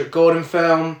Stuart Gordon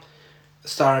film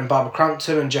starring Barbara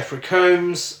Crampton and Jeffrey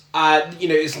Combs.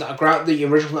 It's not the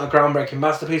original, not a groundbreaking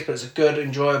masterpiece, but it's a good,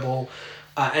 enjoyable,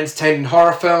 entertaining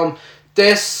horror film.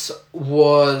 This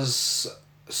was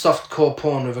softcore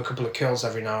porn with a couple of kills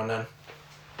every now and then.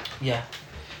 Yeah.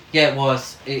 Yeah, it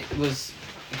was. It was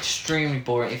extremely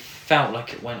boring. It felt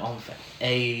like it went on for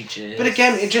ages. But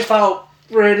again, it just felt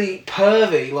really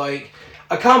pervy. Like,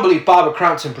 I can't believe Barbara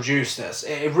Crampton produced this.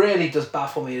 It really does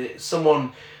baffle me that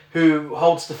someone who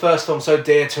holds the first film so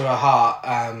dear to her heart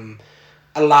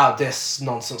allowed this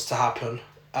nonsense to happen.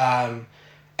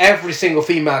 Every single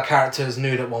female character is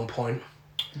nude at one point.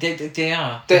 They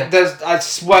are. I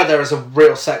swear there is a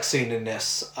real sex scene in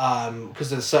this because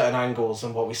there's certain angles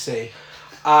and what we see.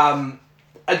 And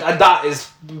that is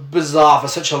bizarre for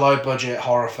such a low budget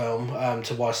horror film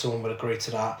to why someone would agree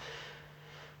to that.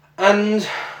 And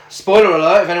spoiler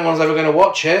alert, if anyone's ever going to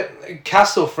watch it,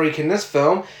 Castle Freak in this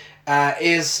film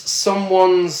is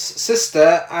someone's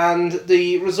sister and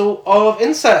the result of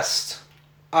incest.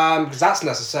 Because that's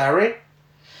necessary.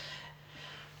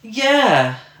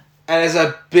 Yeah. And there's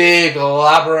a big,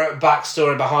 elaborate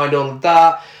backstory behind all of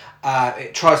that.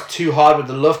 It tries too hard with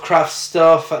the Lovecraft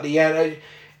stuff at the end.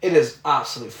 It is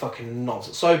absolute fucking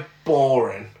nonsense. So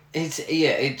boring. It's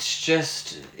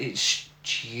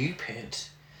stupid.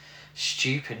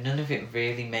 Stupid. None of it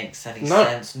really makes any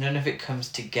sense. None of it comes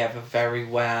together very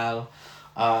well.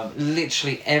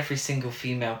 Literally every single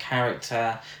female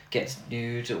character gets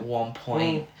nude at one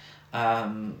point.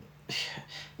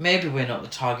 Maybe we're not the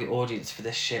target audience for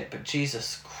this shit, but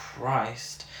Jesus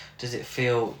Christ, does it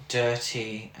feel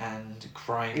dirty and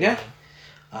grimy? Yeah.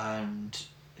 And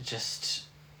it's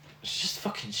just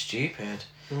fucking stupid.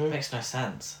 Makes no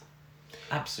sense.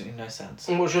 Absolutely no sense.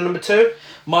 And what's your number 2?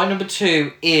 My number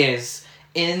 2 is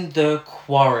In the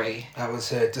Quarry. That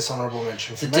was a dishonourable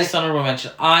mention for me. Dishonourable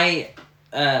mention. I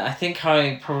think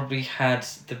I probably had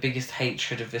the biggest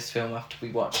hatred of this film after we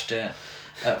watched it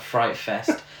at Fright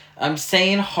Fest. I'm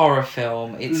saying horror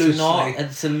film. It's loosely. not.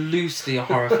 It's loosely a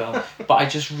horror film, but I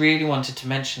just really wanted to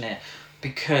mention it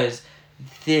because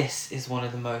this is one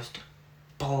of the most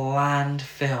bland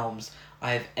films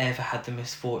I've ever had the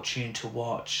misfortune to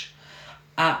watch.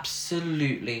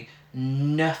 Absolutely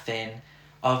nothing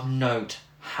of note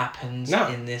happens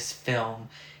in this film.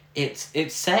 It's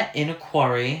set in a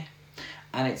quarry,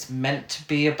 and it's meant to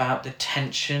be about the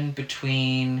tension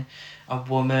between a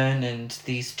woman and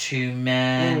these two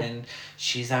men, and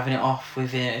she's having it off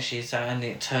with it. And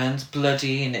it turns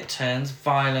bloody and it turns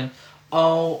violent.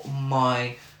 Oh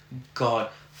my god!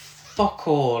 Fuck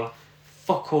all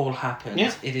happens.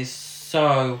 Yeah. It is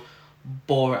so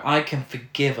boring. I can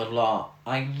forgive a lot.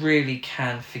 I really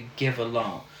can forgive a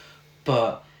lot,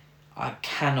 but I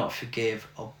cannot forgive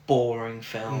a boring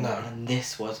film. No. And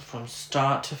this was from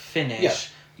start to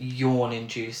finish.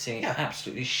 Yawn-inducing,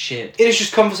 absolutely shit. It is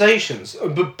just conversations,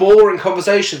 but boring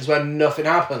conversations where nothing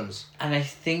happens. And I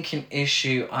think an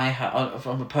issue I have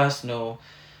from a personal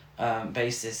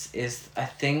basis is I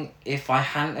think if I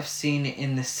hadn't have seen it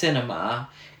in the cinema,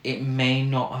 it may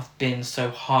not have been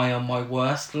so high on my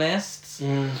worst lists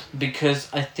because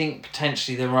I think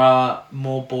potentially there are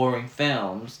more boring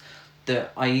films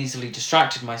that I easily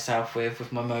distracted myself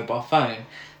with my mobile phone,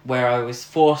 where I was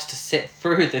forced to sit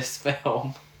through this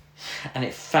film. And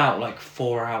it felt like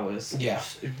 4 hours. Yeah.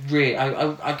 Really,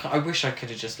 I wish I could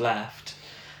have just left.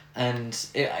 And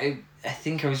I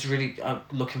think I was really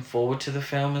looking forward to the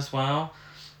film as well.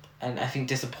 And I think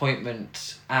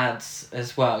disappointment adds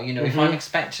as well. You know, if I'm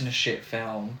expecting a shit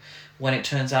film, when it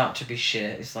turns out to be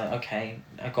shit, it's like, okay,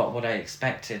 I got what I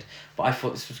expected. But I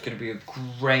thought this was going to be a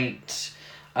great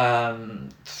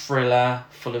thriller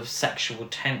full of sexual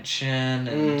tension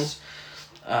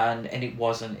and it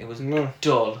wasn't. It was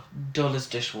dull as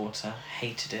dishwater.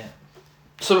 Hated it.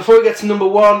 So before we get to number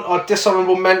 1, our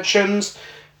dishonourable mentions,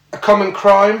 A Common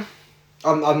Crime.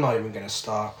 I'm not even going to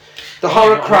start. The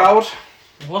Horror Crowd.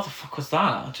 What the fuck was that?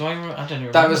 I don't even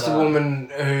remember that. Was the woman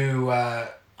who...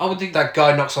 that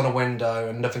guy knocks on a window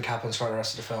and nothing happens for the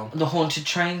rest of the film. The Haunted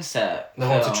Train Set.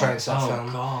 Haunted Train Set film.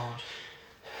 Oh god.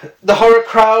 The Horror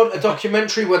Crowd, a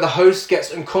documentary where the host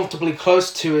gets uncomfortably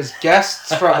close to his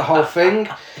guests throughout the whole thing.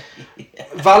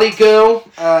 Valley Girl,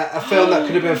 a film that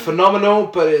could have been phenomenal,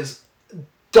 but is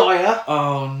dire.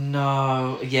 Oh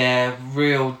no. Yeah,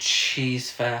 real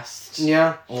cheese fest.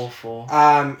 Yeah. Awful.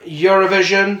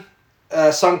 Eurovision,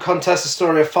 Song Contest, The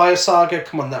Story of Fire Saga.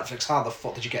 Come on, Netflix, how the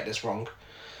fuck did you get this wrong?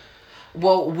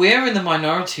 Well, we're in the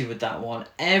minority with that one.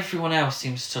 Everyone else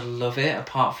seems to love it,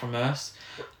 apart from us.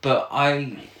 But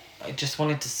I just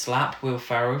wanted to slap Will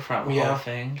Ferrell throughout the whole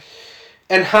thing.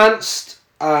 Enhanced,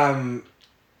 X-Men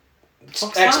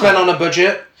on a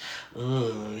budget.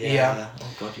 Oh, yeah.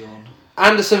 Oh, God, yawn.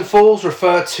 Anderson Falls,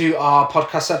 refer to our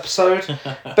podcast episode.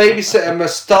 Babysitter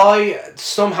Must Die.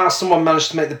 Somehow someone managed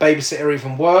to make the babysitter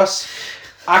even worse.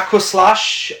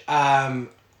 Aquaslash,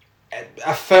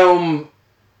 a film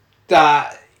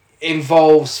that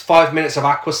involves 5 minutes of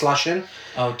aqua slashing.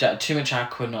 Oh, too much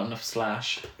aqua, not enough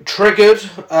slash. Triggered,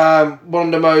 one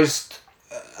of the most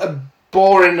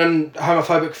boring and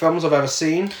homophobic films I've ever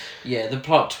seen. Yeah, the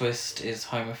plot twist is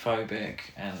homophobic,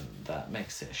 and that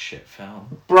makes it a shit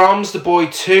film. Brahms the Boy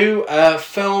 2, a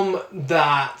film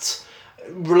that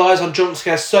relies on jump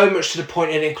scares so much to the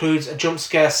point it includes a jump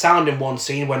scare sound in one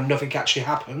scene when nothing actually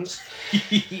happens.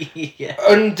 Yeah.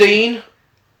 Undine,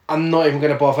 I'm not even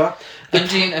going to bother.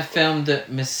 Undine, a film that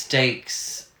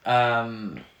mistakes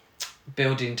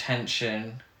building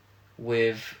tension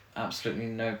with absolutely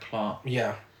no plot.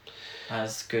 Yeah.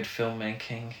 As good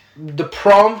filmmaking. The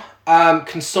Prom,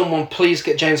 can someone please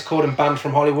get James Corden banned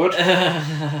from Hollywood?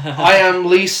 I Am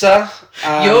Lisa.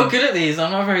 You're good at these,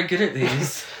 I'm not very good at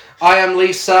these. I Am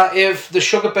Lisa. If the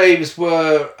Sugar Babes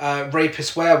were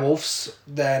rapist werewolves,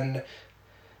 then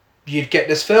you'd get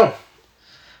this film.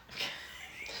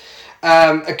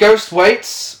 A Ghost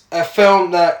Waits, a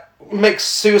film that makes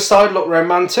suicide look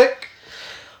romantic.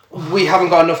 We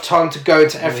haven't got enough time to go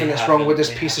into everything that's wrong with this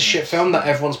piece of shit film that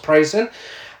everyone's praising.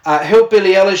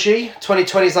 Hillbilly Elegy,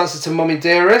 2020's answer to Mummy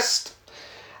Dearest.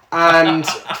 And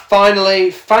finally,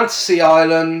 Fantasy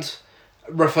Island,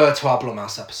 refer to our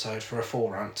Blumhouse episode for a full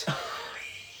rant.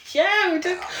 Yeah, we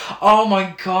did. Oh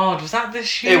my god, was that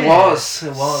this year? It was.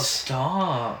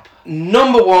 Stop.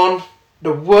 Number one,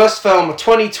 the worst film of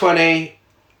 2020.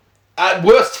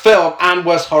 Worst film and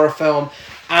worst horror film.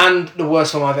 And the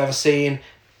worst film I've ever seen.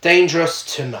 Dangerous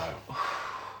to Know.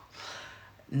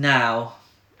 Now,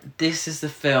 this is the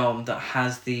film that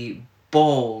has the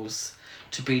balls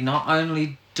to be not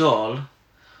only dull,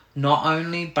 not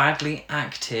only badly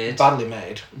acted, badly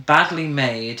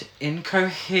made,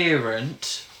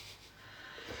 incoherent,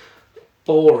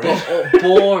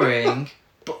 boring,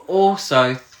 but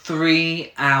also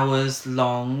 3 hours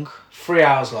long. 3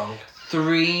 hours long.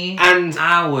 3 and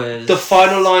hours. The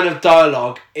final line of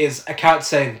dialogue is a cat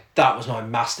saying, "That was my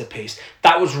masterpiece."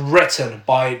 That was written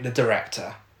by the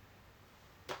director.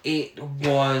 It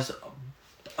was...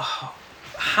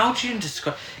 how do you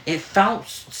describe... It felt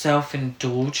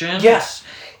self-indulgent. Yes.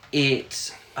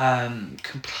 It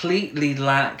completely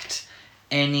lacked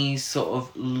any sort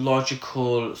of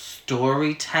logical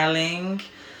storytelling.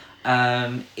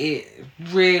 It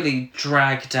really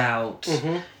dragged out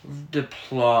the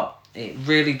plot. It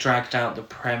really dragged out the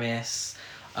premise.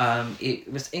 It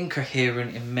was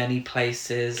incoherent in many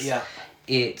places. Yeah.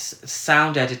 Its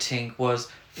sound editing was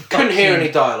couldn't hear any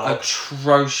dialogue.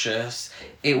 Atrocious.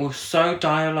 It was so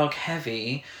dialogue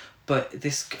heavy, but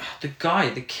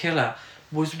the killer,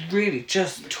 was really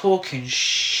just talking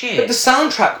shit. But the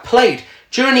soundtrack played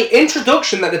during the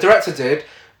introduction that the director did,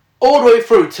 all the way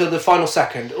through to the final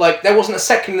second. Like, there wasn't a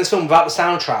second in this film without the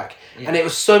soundtrack. Yeah. And it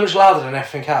was so much louder than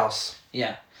everything else.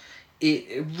 Yeah.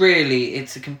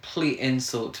 It's a complete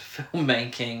insult to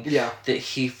filmmaking. Yeah. That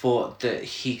he thought that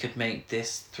he could make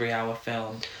this 3-hour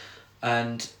film.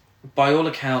 And by all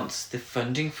accounts, the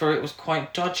funding for it was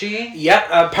quite dodgy.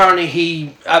 Yeah, apparently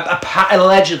he...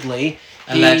 allegedly,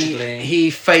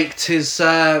 he faked his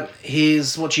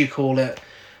what do you call it?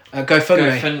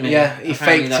 GoFundMe. Yeah, he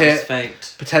apparently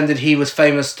faked. Pretended he was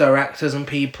famous directors and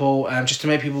people, just to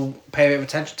make people pay a bit of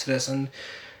attention to this, and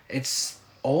it's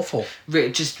awful.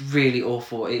 Just really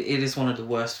awful. It is one of the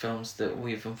worst films that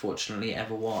we've unfortunately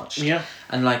ever watched. Yeah.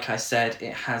 And like I said,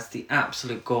 it has the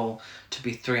absolute goal to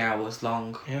be 3 hours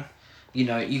long. Yeah. You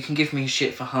know, you can give me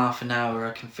shit for half an hour,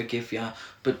 I can forgive you,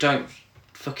 but don't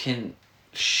fucking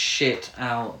shit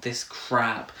out this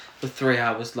crap for 3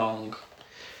 hours long.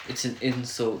 It's an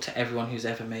insult to everyone who's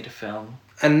ever made a film.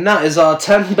 And that is our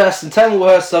 10 best and 10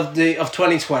 worst of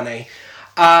 2020.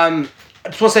 I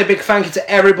just want to say a big thank you to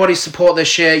everybody's support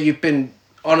this year. You've been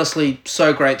honestly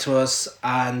so great to us,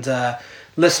 and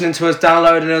listening to us,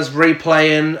 downloading us,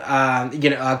 replaying.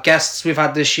 Our guests we've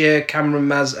had this year, Cameron,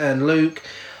 Maz, and Luke.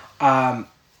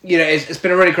 It's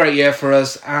been a really great year for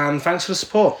us, and thanks for the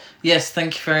support. Yes,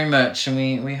 thank you very much, and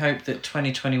we hope that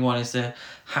 2021 is a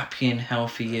happy and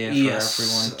healthy year for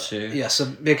everyone too. Yes, a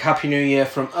big happy new year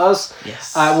from us.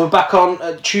 Yes. We're back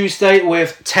on Tuesday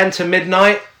with 10 to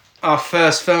Midnight, our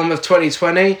first film of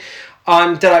 2020.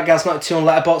 I'm Dead Gaz 92 on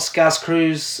Letterboxd, Gaz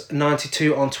Cruz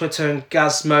 92 on Twitter, and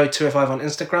Gazmo205 on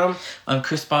Instagram. I'm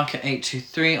Chris Barker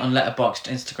 823 on Letterboxd,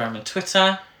 Instagram, and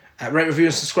Twitter. Rate, review,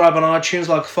 and subscribe on iTunes,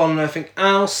 like, follow, and everything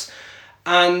else.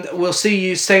 And we'll see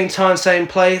you same time, same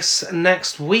place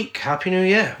next week. Happy New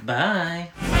Year. Bye.